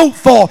am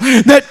hopeful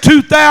that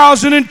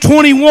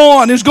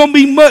 2021 is going to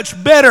be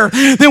much better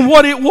than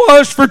what it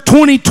was for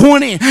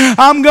 2020.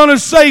 I'm going to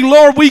say,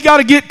 Lord, we got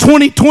to get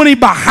 2020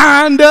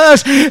 behind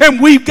us,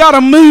 and we've got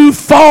to move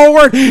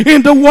forward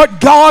into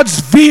what God's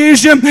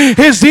vision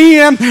is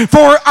in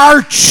for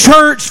our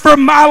church, for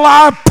my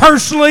life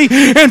personally,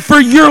 and for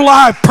your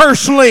life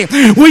personally.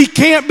 We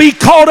can't be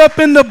caught up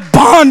in the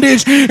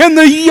bondage and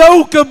the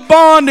yoke of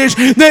bondage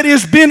that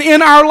has been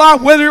in our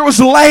life, whether it was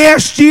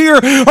last year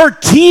or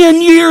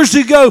 10 years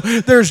ago.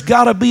 There's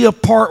got to be a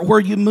part where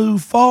you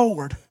move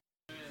forward.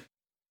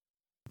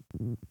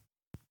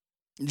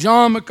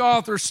 John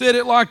MacArthur said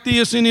it like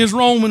this in his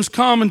Romans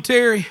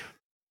commentary.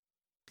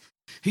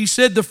 He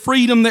said, the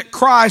freedom that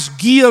Christ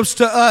gives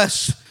to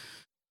us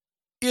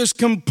is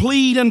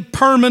complete and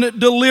permanent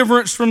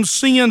deliverance from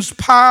sin's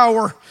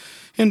power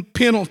and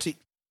penalty.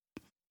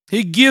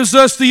 He gives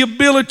us the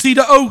ability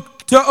to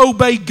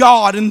obey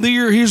God. And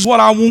here's what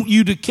I want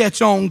you to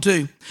catch on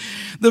to.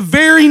 The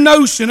very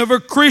notion of a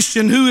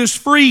Christian who is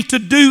free to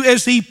do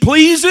as he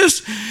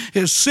pleases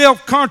is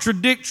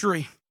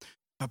self-contradictory.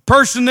 A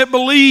person that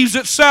believes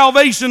that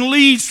salvation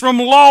leads from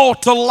law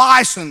to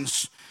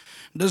license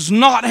does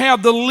not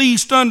have the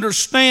least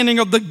understanding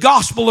of the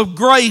gospel of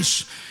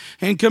grace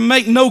and can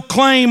make no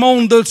claim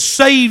on the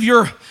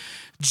Savior,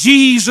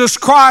 Jesus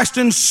Christ,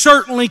 and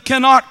certainly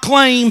cannot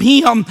claim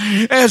Him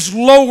as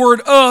Lord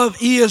of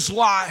his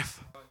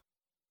life.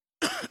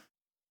 Did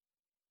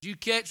you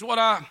catch what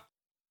I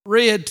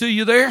read to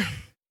you there?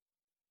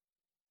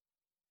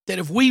 That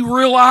if we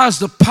realize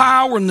the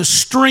power and the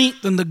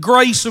strength and the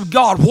grace of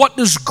God, what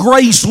does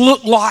grace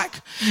look like?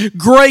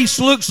 Grace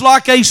looks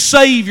like a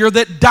Savior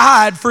that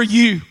died for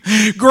you.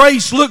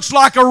 Grace looks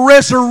like a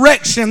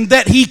resurrection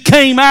that He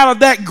came out of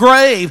that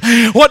grave.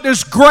 What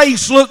does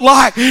grace look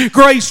like?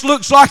 Grace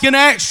looks like in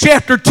Acts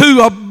chapter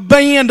 2, a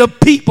band of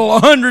people,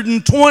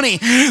 120,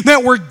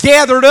 that were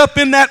gathered up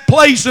in that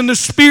place, and the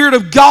Spirit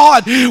of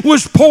God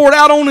was poured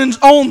out on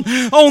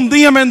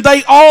them, and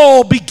they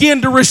all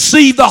began to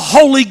receive the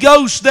Holy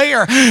Ghost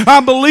there. I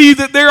believe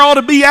that there ought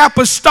to be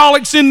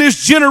apostolics in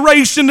this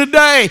generation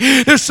today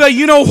to say,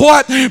 you know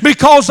what?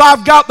 Because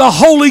I've got the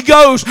Holy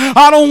Ghost,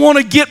 I don't want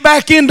to get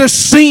back into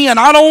sin.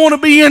 I don't want to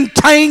be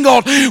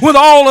entangled with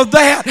all of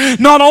that.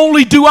 Not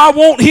only do I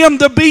want Him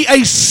to be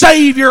a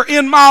Savior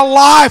in my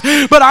life,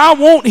 but I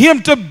want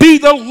Him to be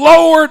the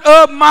Lord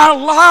of my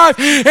life.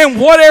 And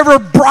whatever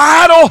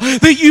bridle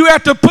that you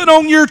have to put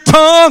on your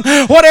tongue,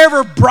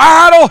 whatever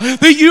bridle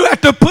that you have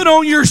to put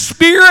on your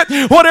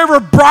spirit, whatever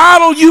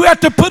bridle you have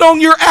to put on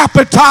your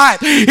appetite,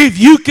 if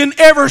you can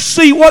ever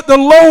see what the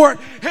Lord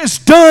has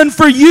done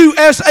for you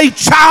as a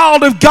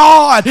child of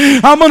God,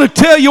 I'm going to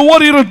tell you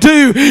what it'll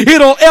do.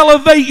 It'll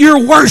elevate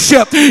your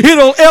worship.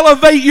 It'll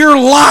elevate your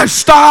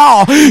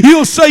lifestyle.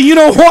 You'll say, you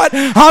know what?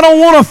 I don't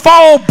want to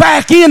fall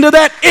back into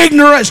that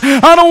ignorance.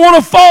 I don't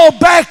want to fall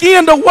back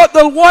into what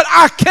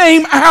I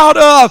came out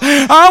of.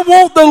 I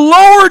want the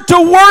Lord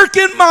to work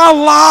in my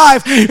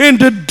life, and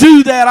to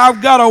do that,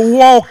 I've got to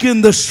walk in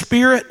the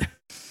Spirit.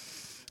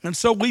 And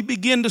so we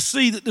begin to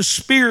see that the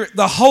Spirit,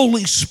 the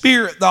Holy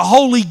Spirit, the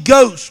Holy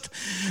Ghost,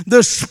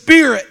 the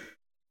Spirit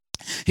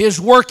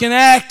is working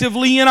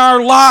actively in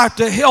our life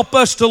to help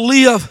us to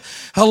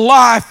live a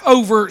life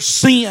over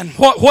sin.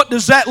 What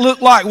does that look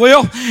like?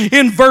 Well,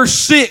 in verse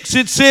 6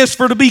 it says,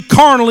 for to be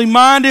carnally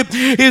minded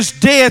is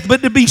death,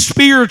 but to be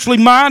spiritually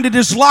minded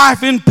is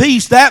life and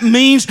peace. That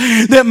means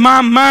that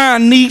my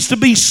mind needs to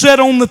be set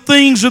on the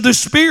things of the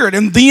Spirit.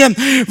 And then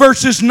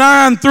verses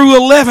 9 through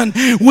 11,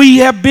 we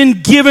have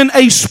been given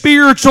a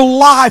spiritual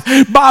life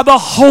by the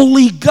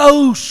Holy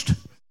Ghost.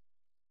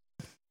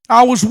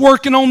 I was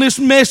working on this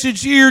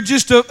message here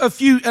just a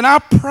few, and I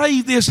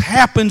pray this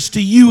happens to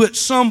you at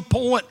some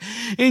point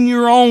in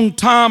your own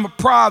time of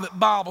private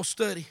Bible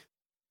study.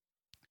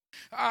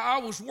 I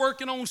was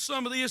working on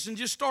some of this and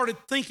just started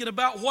thinking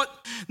about what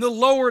the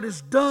Lord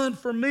has done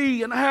for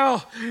me, and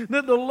how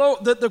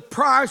that the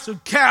price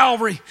of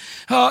Calvary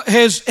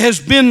has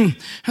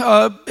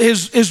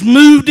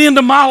moved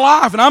into my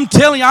life. And I'm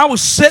telling you, I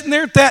was sitting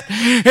there at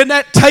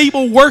that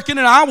table working,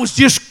 and I was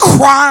just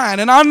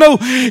crying. And I know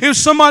if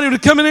somebody would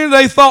have come in here,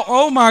 they thought,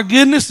 oh my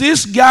goodness,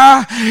 this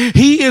guy,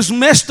 he is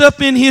messed up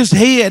in his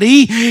head.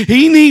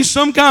 He needs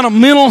some kind of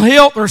mental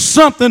health or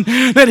something,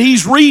 that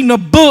he's reading a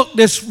book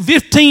that's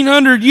 1,500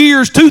 200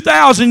 years,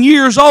 2,000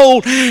 years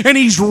old, and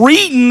he's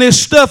reading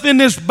this stuff in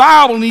this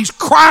Bible and he's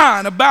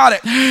crying about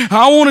it.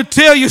 I want to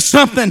tell you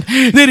something,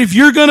 that if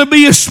you're going to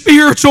be a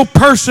spiritual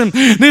person,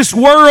 this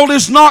world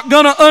is not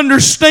going to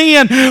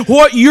understand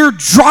what your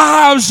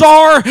drives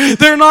are.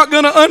 They're not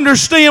going to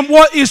understand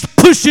what is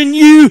pushing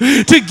you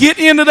to get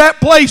into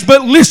that place.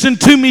 But listen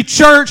to me,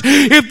 church,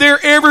 if there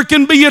ever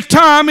can be a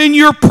time in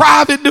your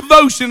private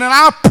devotion, and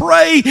I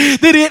pray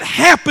that it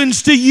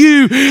happens to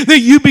you, that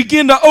you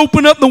begin to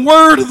open up the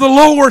Word of the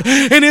Lord,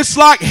 and it's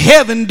like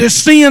heaven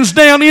descends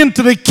down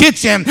into the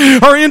kitchen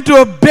or into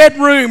a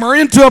bedroom or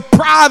into a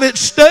private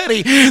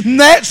study. And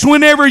that's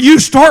whenever you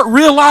start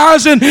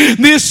realizing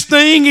this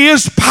thing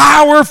is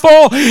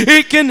powerful.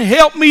 It can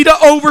help me to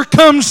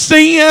overcome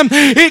sin.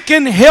 It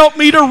can help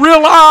me to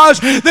realize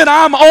that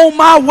I'm on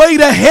my way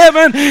to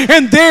heaven,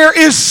 and there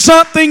is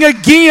something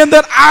again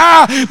that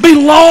I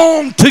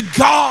belong to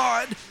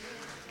God.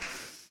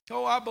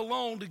 Oh, I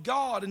belong to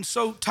God. And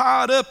so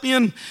tied up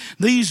in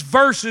these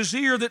verses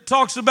here that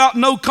talks about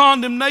no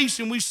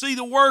condemnation, we see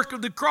the work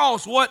of the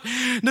cross. What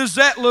does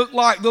that look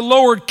like? The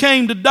Lord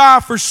came to die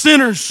for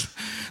sinners.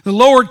 The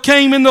Lord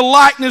came in the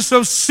likeness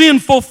of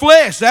sinful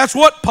flesh. That's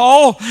what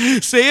Paul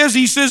says.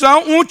 He says, I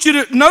want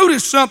you to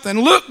notice something.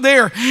 Look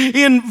there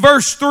in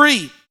verse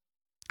 3.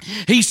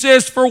 He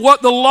says, for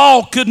what the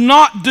law could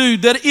not do,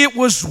 that it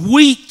was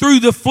weak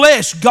through the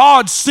flesh,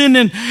 God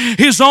sending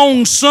His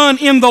own Son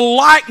in the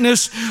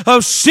likeness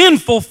of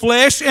sinful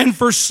flesh, and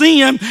for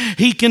sin,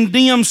 He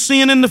condemned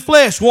sin in the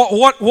flesh.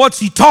 What's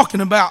He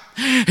talking about?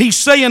 He's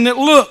saying that,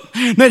 look,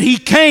 that He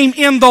came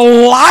in the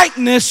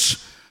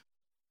likeness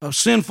of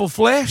sinful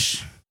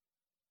flesh,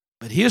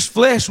 but His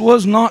flesh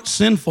was not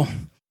sinful.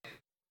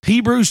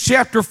 Hebrews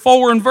chapter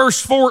 4 and verse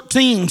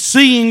 14,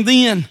 seeing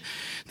then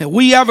that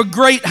we have a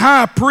great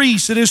high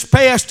priest that has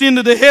passed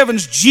into the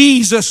heavens,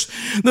 Jesus,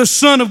 the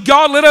Son of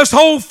God. Let us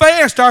hold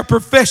fast our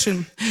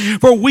profession.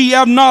 For we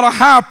have not a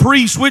high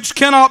priest which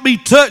cannot be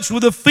touched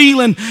with the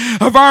feeling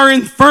of our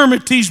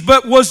infirmities,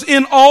 but was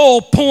in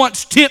all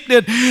points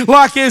tempted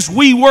like as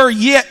we were,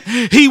 yet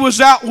He was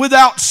out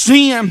without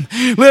sin.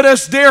 Let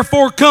us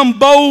therefore come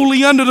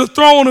boldly under the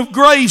throne of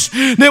grace,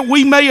 that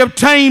we may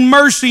obtain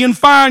mercy and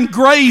find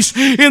grace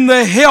in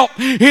the help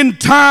in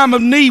time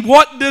of need.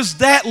 What does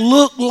that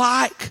look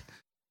like?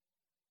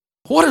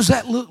 What does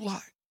that look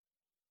like?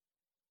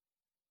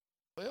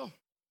 Well,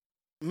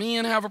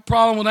 men have a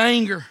problem with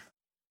anger.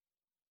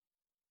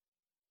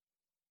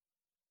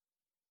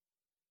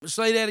 But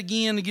say that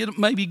again to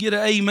maybe get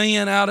an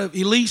amen out of,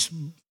 at least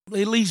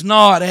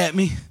nod at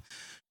me.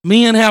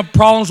 Men have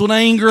problems with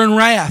anger and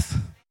wrath.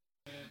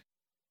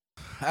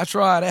 That's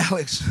right,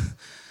 Alex.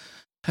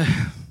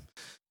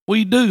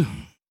 We do.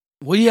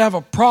 We have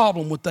a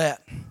problem with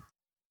that.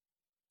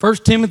 1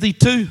 Timothy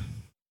 2.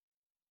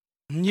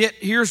 And yet,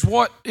 here's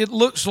what it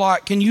looks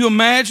like. Can you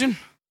imagine?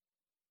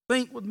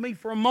 Think with me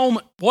for a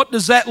moment. What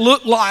does that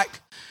look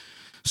like?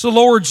 It's the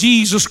Lord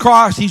Jesus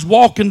Christ. He's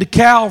walking to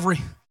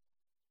Calvary.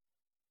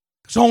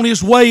 He's on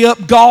His way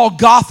up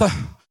Golgotha.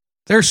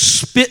 They're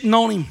spitting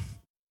on Him.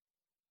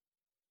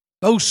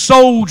 Those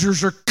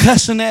soldiers are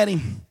cussing at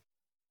Him.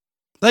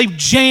 They've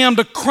jammed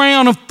a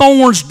crown of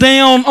thorns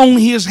down on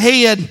His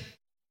head.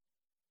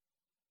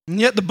 And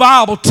yet the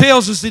Bible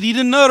tells us that He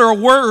didn't utter a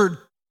word.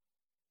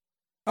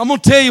 I'm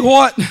going to tell you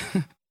what,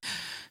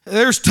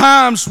 there's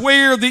times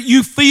where that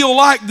you feel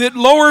like that,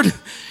 Lord,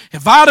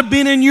 if I'd have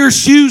been in your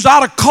shoes, I'd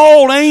have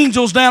called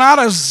angels down.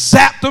 I'd have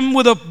zapped them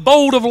with a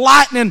bolt of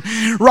lightning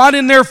right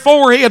in their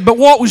forehead. But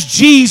what was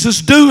Jesus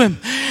doing?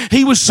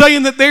 He was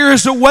saying that there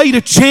is a way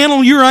to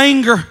channel your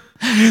anger.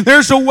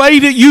 There's a way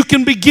that you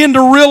can begin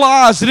to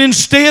realize that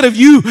instead of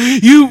you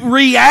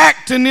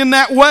reacting in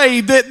that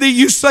way, that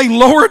you say,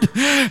 Lord,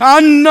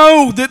 I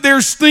know that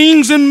there's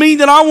things in me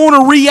that I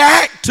want to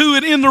react to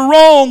it in the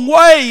wrong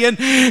way.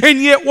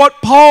 And yet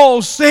what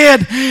Paul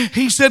said,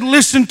 he said,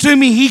 listen to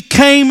me, He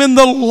came in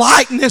the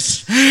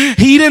likeness.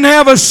 He didn't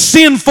have a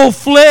sinful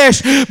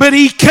flesh, but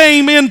He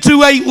came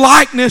into a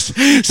likeness.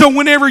 So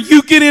whenever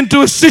you get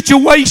into a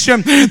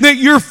situation that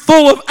you're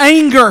full of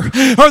anger,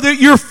 or that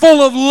you're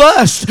full of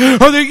lust,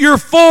 or that you're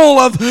full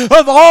of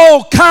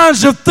all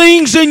kinds of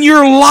things in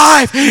your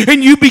life,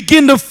 and you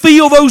begin to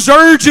feel those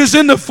urges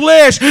in the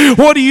flesh,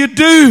 what do?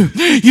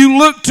 You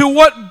look to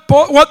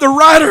what the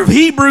writer of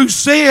Hebrews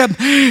said.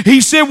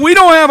 He said, we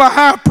don't have a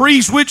high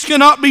priest which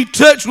cannot be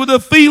touched with the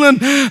feeling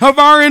of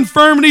our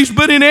infirmities,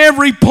 but in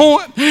every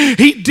point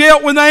He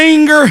dealt with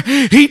anger,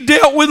 He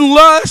dealt with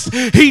lust,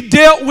 He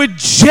dealt with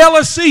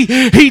jealousy,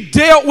 He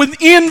dealt with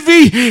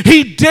envy,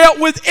 He dealt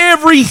with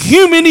every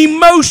human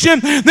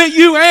emotion that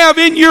you have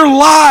in your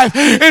life.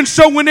 And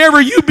so whenever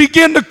you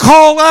begin to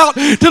call out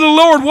to the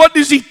Lord, what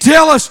does He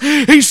tell us?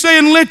 He's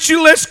saying,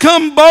 let's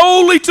come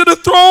boldly to the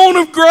throne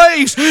of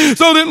grace,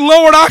 so that,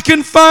 Lord, I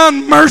can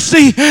find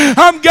mercy.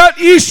 I've got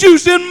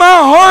issues in my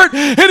heart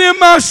and in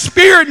my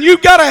spirit, and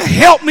you've got to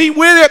help me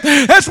with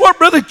it. That's what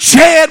Brother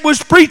Chad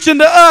was preaching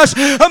to us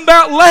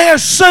about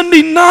last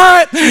Sunday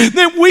night,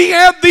 that we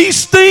have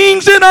these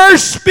things in our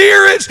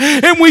spirits,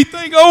 and we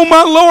think, oh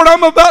my Lord,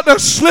 I'm about to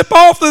slip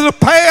off of the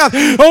path.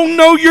 Oh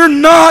no, you're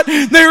not.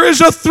 There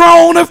is a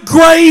throne of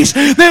grace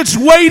that's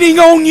waiting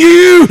on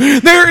you.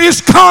 There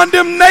is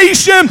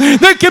condemnation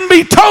that can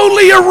be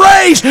totally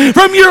erased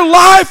from your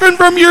life and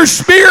from your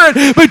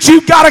spirit, but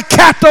you've got to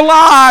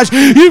capitalize.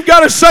 You've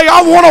got to say,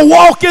 I want to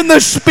walk in the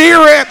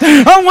Spirit.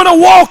 I want to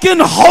walk in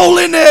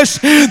holiness.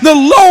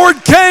 The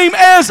Lord came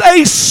as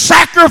a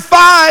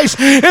sacrifice,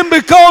 and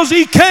because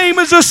He came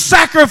as a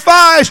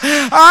sacrifice,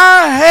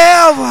 I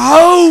have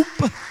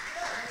hope.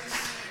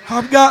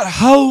 I've got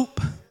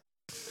hope.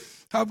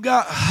 I've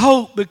got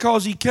hope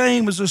because He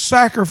came as a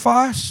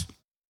sacrifice.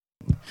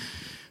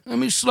 Let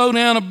me slow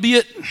down a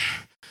bit.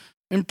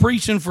 Been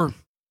preaching for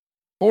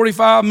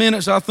 45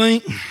 minutes, I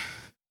think.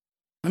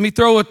 Let me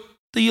throw a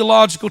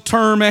theological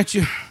term at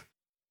you.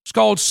 It's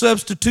called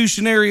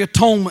substitutionary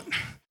atonement.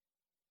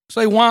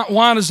 Say,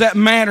 why does that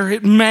matter?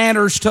 It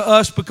matters to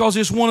us because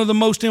it's one of the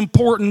most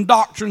important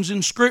doctrines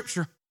in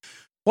Scripture.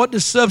 What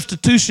does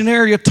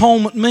substitutionary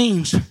atonement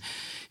mean?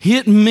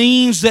 It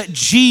means that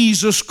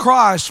Jesus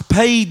Christ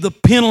paid the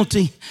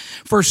penalty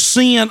for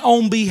sin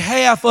on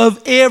behalf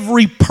of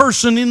every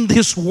person in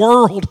this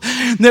world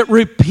that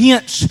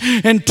repents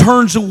and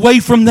turns away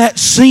from that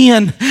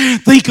sin.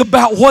 Think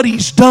about what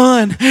He's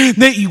done.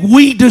 That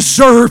we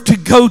deserve to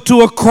go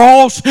to a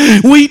cross.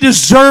 We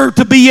deserve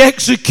to be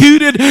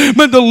executed.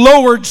 But the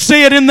Lord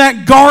said in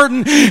that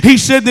garden, He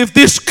said, if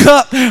this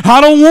cup, I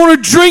don't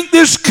want to drink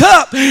this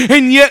cup.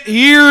 And yet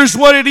here's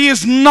what it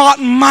is, not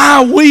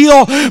my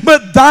will,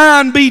 but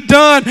thine be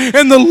done.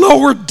 And the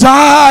Lord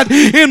died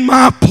in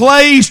my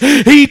place.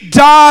 He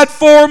died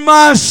for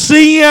my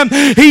sin.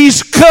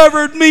 He's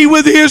covered me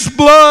with His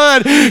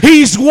blood.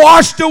 He's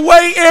washed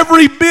away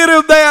every bit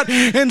of that.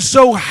 And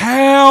so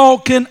how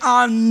can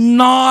I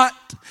not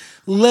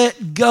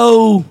let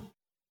go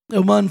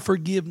of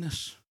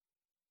unforgiveness?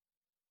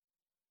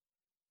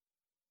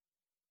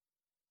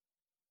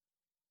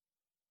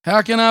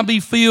 How can I be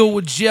filled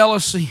with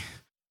jealousy,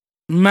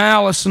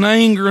 malice, and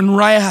anger, and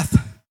wrath?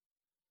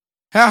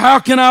 How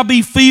can I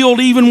be filled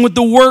even with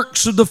the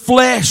works of the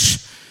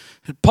flesh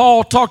that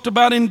Paul talked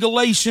about in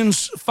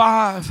Galatians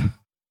 5?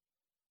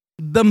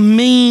 The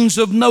means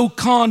of no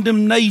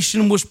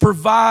condemnation was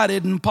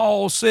provided, and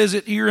Paul says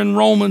it here in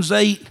Romans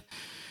 8,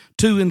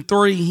 2 and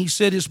 3. He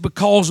said it's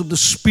because of the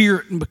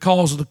Spirit and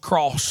because of the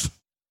cross.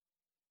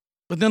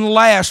 But then the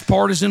last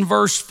part is in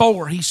verse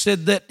 4. He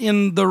said that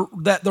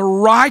the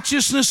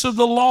righteousness of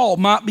the law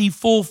might be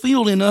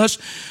fulfilled in us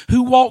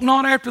who walk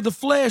not after the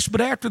flesh,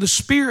 but after the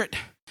Spirit.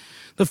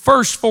 The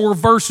first 4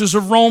 verses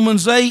of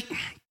Romans 8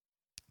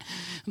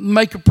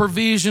 make a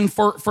provision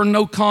for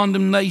no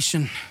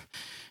condemnation.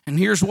 And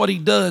here's what he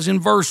does. In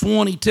verse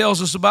 1, he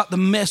tells us about the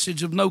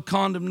message of no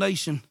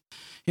condemnation.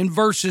 In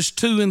verses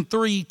 2 and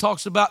 3, he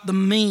talks about the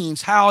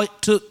means, how it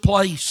took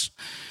place.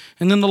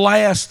 And then the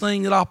last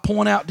thing that I'll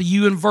point out to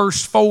you in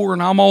verse 4,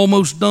 and I'm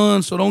almost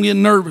done, so don't get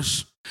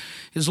nervous,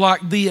 is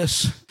like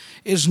this,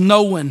 is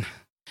knowing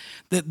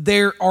that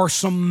there are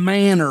some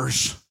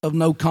manners of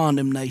no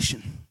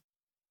condemnation.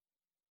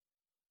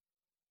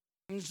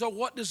 And so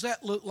what does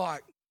that look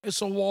like?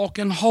 It's a walk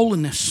in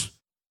holiness.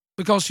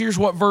 Because here's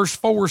what verse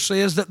 4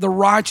 says, that the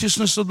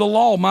righteousness of the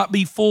law might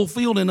be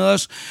fulfilled in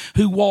us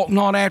who walk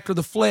not after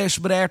the flesh,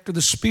 but after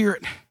the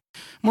Spirit.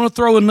 I'm going to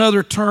throw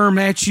another term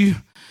at you.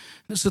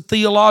 It's a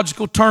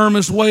theological term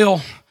as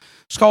well.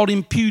 It's called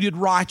imputed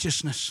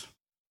righteousness.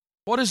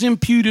 What does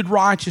imputed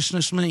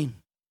righteousness mean?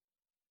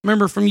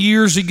 Remember from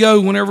years ago,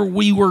 whenever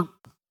we were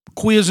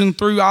quizzing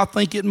through, I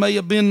think it may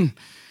have been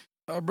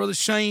Brother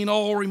Shane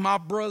Ulrey, my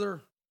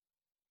brother,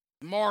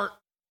 Mark,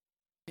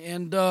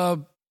 and a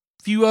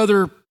few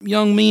other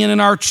young men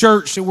in our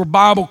church that were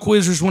Bible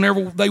quizzers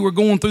whenever they were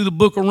going through the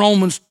book of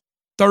Romans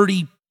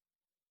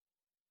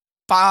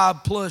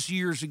 35 plus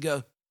years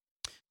ago.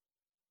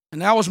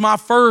 And that was my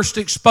first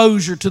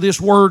exposure to this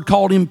word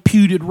called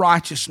imputed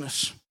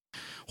righteousness.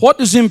 What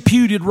does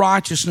imputed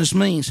righteousness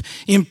mean?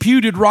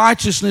 Imputed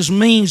righteousness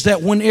means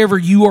that whenever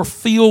you are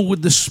filled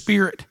with the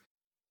Spirit,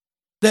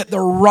 that the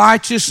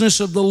righteousness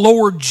of the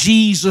Lord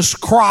Jesus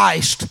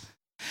Christ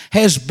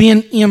has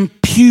been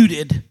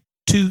imputed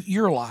to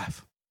your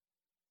life.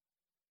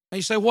 And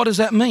you say, what does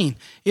that mean?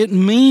 It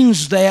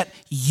means that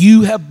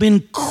you have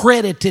been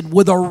credited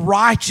with a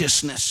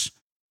righteousness.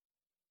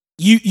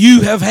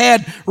 You have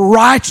had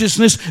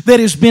righteousness that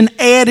has been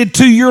added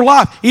to your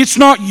life. It's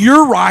not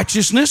your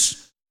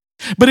righteousness,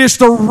 but it's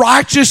the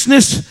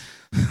righteousness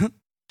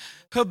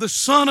of the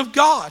Son of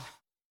God.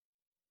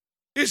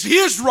 It's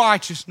His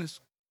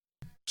righteousness.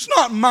 It's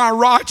not my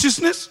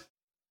righteousness.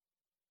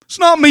 It's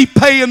not me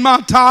paying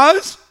my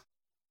tithes.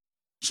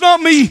 It's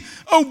not me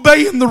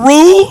obeying the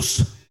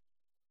rules.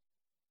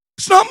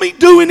 It's not me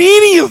doing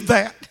any of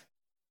that.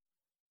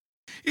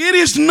 It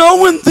is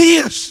knowing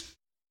this,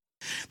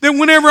 that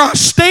whenever I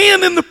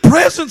stand in the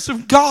presence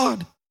of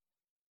God,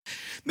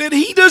 that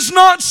He does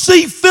not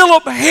see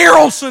Philip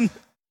Harrelson,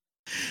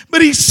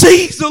 but He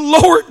sees the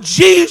Lord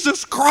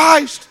Jesus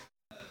Christ.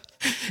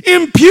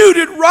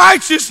 Imputed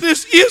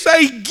righteousness is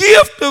a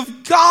gift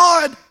of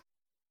God.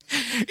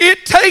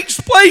 It takes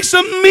place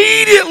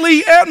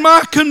immediately at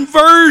my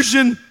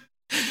conversion.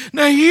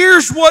 Now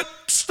here's what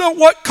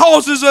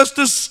causes us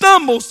to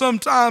stumble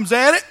sometimes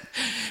at it,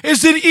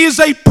 is it is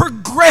a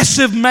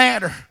progressive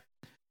matter.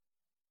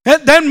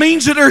 That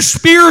means that there's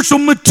spiritual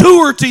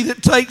maturity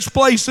that takes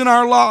place in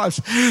our lives.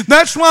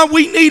 That's why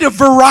we need a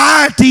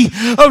variety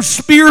of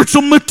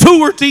spiritual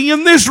maturity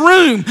in this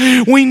room.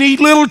 We need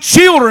little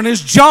children,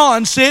 as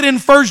John said in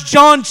 1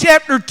 John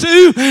chapter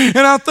 2, and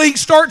I think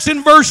starts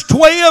in verse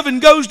 12 and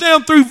goes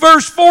down through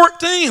verse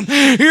 14.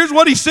 Here's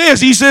what he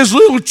says. He says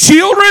little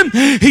children,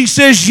 he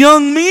says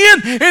young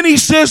men, and he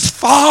says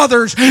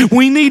fathers.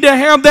 We need to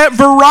have that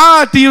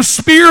variety of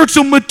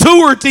spiritual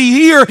maturity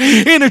here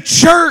in a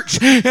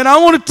church. And I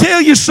want to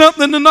tell you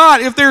something tonight.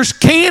 If there's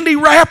candy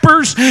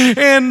wrappers,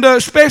 and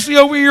especially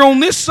over here on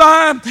this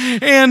side,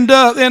 and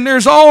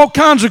there's all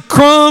kinds of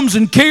crumbs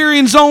and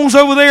carrying zones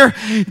over there,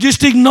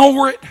 just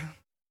ignore it.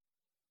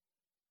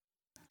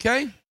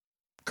 Okay?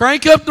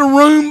 Crank up the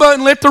Roomba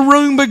and let the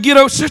Roomba get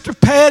over. Sister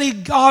Patty,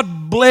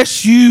 God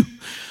bless you.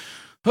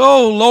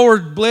 Oh,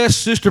 Lord bless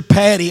Sister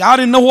Patty. I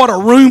didn't know what a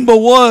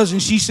Roomba was, and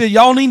she said,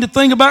 y'all need to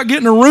think about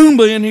getting a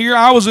Roomba in here.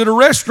 I was at a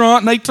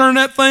restaurant, and they turned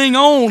that thing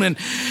on,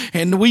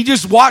 and we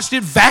just watched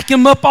it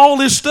vacuum up all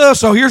this stuff.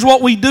 So here's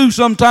what we do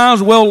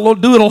sometimes. Well, we'll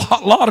do it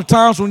a lot of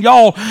times when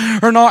y'all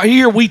are not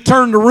here. We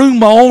turn the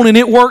Roomba on, and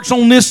it works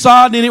on this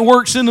side, and then it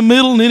works in the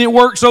middle, and then it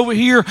works over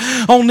here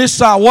on this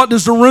side. What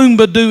does the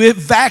Roomba do? It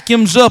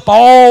vacuums up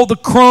all the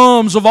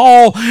crumbs of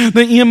all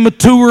the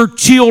immature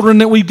children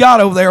that we've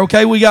got over there,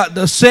 okay? We got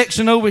the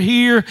section over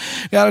here,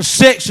 got a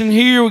section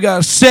here, we got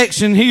a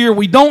section here.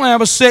 We don't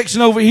have a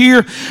section over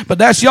here, but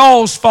that's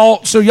y'all's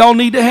fault. So y'all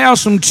need to have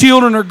some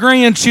children or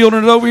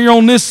grandchildren over here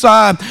on this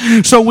side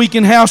so we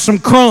can have some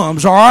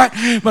crumbs, all right?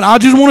 But I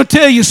just want to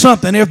tell you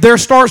something. If there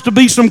starts to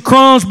be some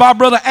crumbs by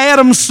Brother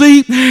Adam's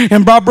seat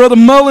and by Brother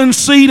Mullen's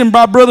seat and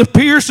by Brother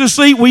Pierce's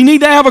seat, we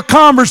need to have a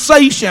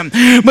conversation.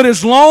 But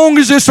as long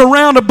as it's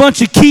around a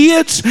bunch of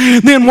kids,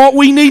 then what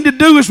we need to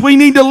do is we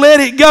need to let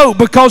it go,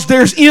 because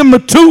there's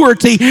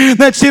immaturity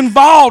that's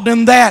involved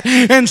in that.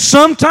 And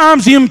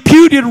sometimes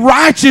imputed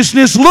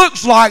righteousness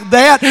looks like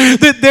that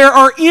there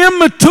are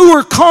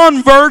immature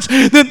converts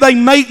that they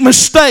make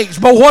mistakes.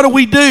 But what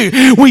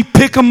do? We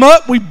pick them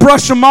up, we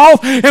brush them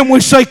off, and we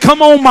say,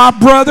 come on, my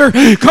brother,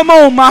 come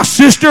on, my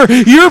sister,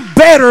 you're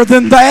better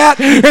than that.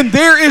 And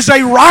there is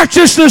a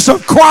righteousness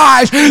of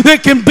Christ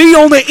that can be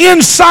on the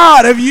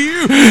inside of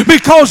you,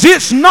 because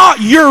it's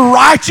not your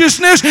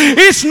righteousness,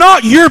 it's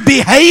not your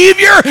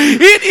behavior,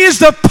 it is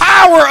the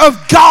power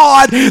of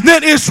God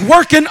that is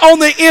working on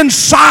the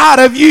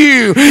inside of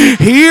you.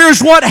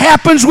 Here's what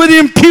happens with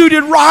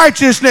imputed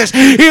righteousness.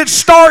 It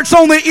starts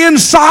on the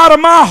inside of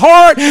my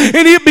heart,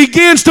 and it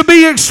begins to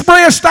be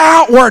expressed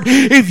outward.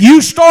 If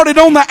you started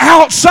on the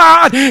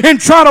outside and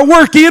try to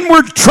work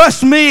inward,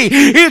 trust me,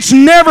 it's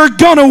never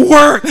gonna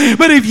work.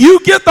 But if you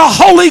get the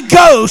Holy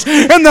Ghost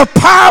and the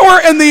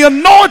power and the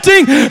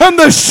anointing and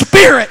the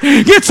Spirit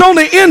gets on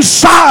the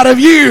inside of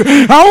you,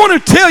 I want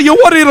to tell you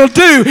what it'll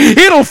do.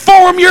 It'll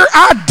form your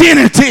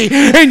identity,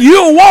 and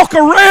you'll walk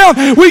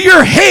around with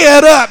your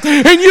head up,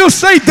 and you'll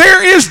say,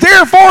 there is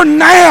therefore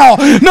now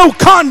no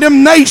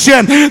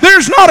condemnation.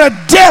 There's not a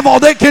devil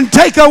that can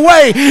take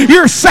away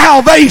your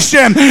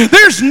salvation.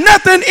 There's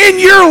nothing in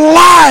your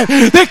life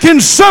that can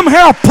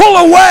somehow pull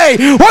away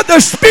what the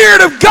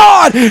Spirit of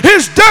God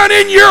has done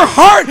in your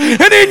heart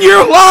and in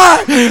your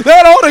life.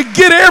 That ought to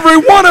get every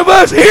one of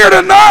us here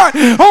tonight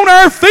on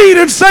our feet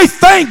and say,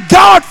 thank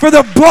God for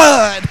the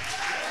blood.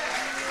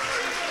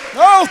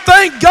 Oh,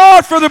 thank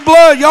God for the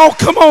blood. Y'all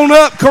come on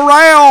up,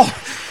 chorale.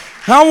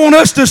 I want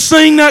us to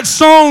sing that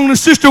song that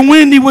Sister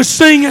Wendy was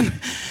singing.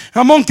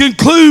 I'm going to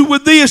conclude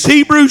with this.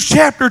 Hebrews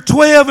chapter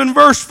 12 and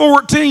verse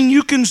 14.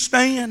 You can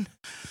stand.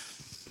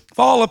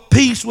 Fall of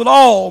peace with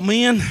all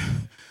men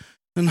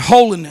and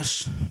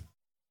holiness,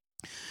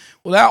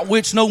 without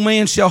which no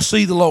man shall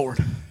see the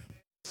Lord.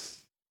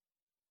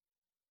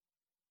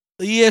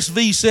 The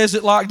ESV says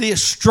it like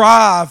this: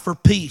 strive for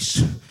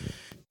peace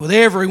with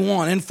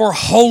everyone and for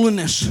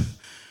holiness,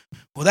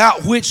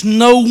 without which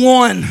no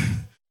one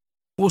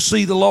will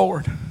see the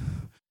Lord.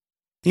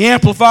 The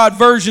Amplified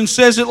Version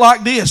says it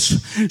like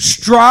this: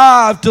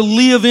 strive to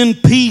live in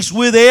peace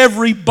with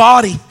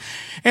everybody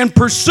and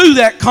pursue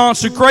that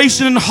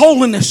consecration and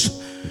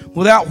holiness,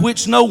 without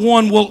which no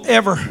one will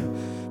ever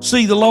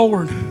see the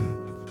Lord.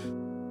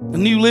 The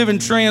New Living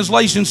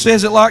Translation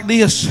says it like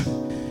this: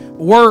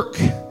 work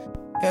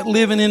at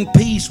living in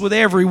peace with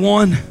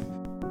everyone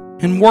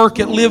and work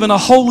at living a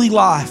holy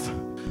life,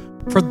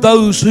 for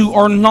those who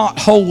are not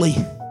holy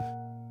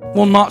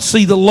will not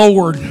see the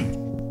Lord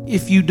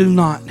if you do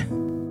not.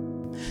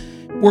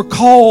 We're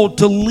called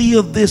to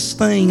live this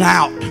thing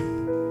out.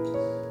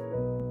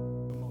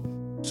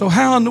 So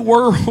how in the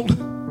world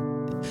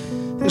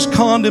is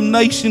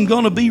condemnation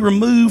going to be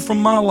removed from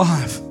my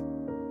life.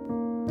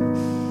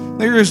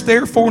 There is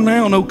therefore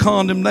now no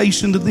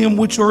condemnation to them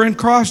which are in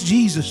Christ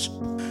Jesus,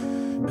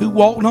 who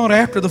walk not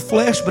after the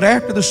flesh, but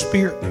after the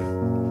Spirit.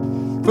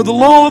 For the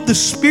law of the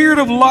Spirit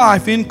of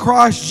life in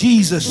Christ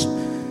Jesus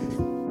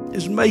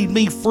has made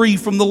me free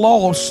from the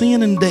law of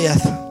sin and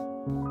death.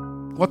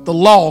 What the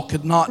law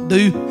could not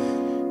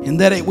do, in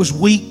that it was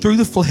weak through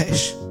the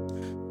flesh,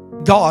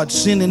 God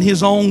sending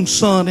His own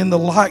Son in the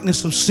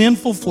likeness of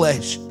sinful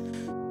flesh,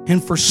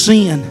 and for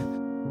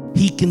sin,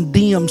 He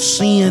condemned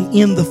sin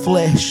in the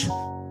flesh,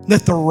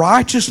 that the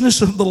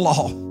righteousness of the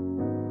law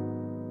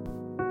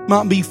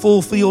might be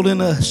fulfilled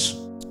in us,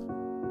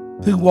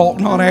 who walk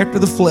not after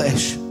the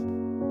flesh,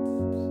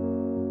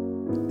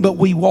 but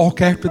we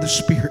walk after the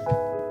Spirit.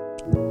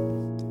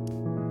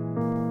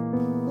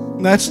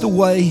 And that's the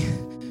way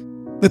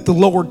that the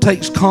Lord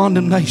takes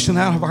condemnation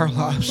out of our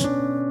lives. I'll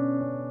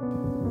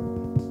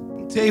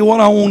tell you what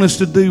I want us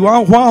to do.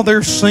 While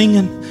they're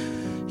singing,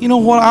 you know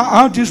what?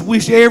 I just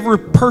wish every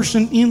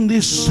person in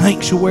this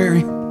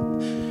sanctuary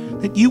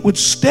that you would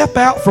step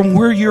out from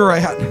where you're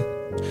at,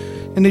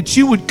 and that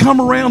you would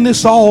come around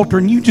this altar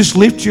and you just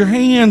lift your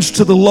hands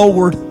to the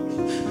Lord,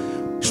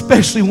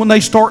 especially when they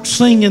start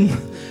singing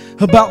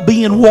about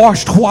being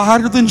washed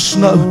whiter than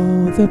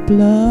snow. The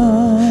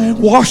blood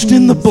washed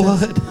in the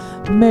blood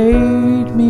made me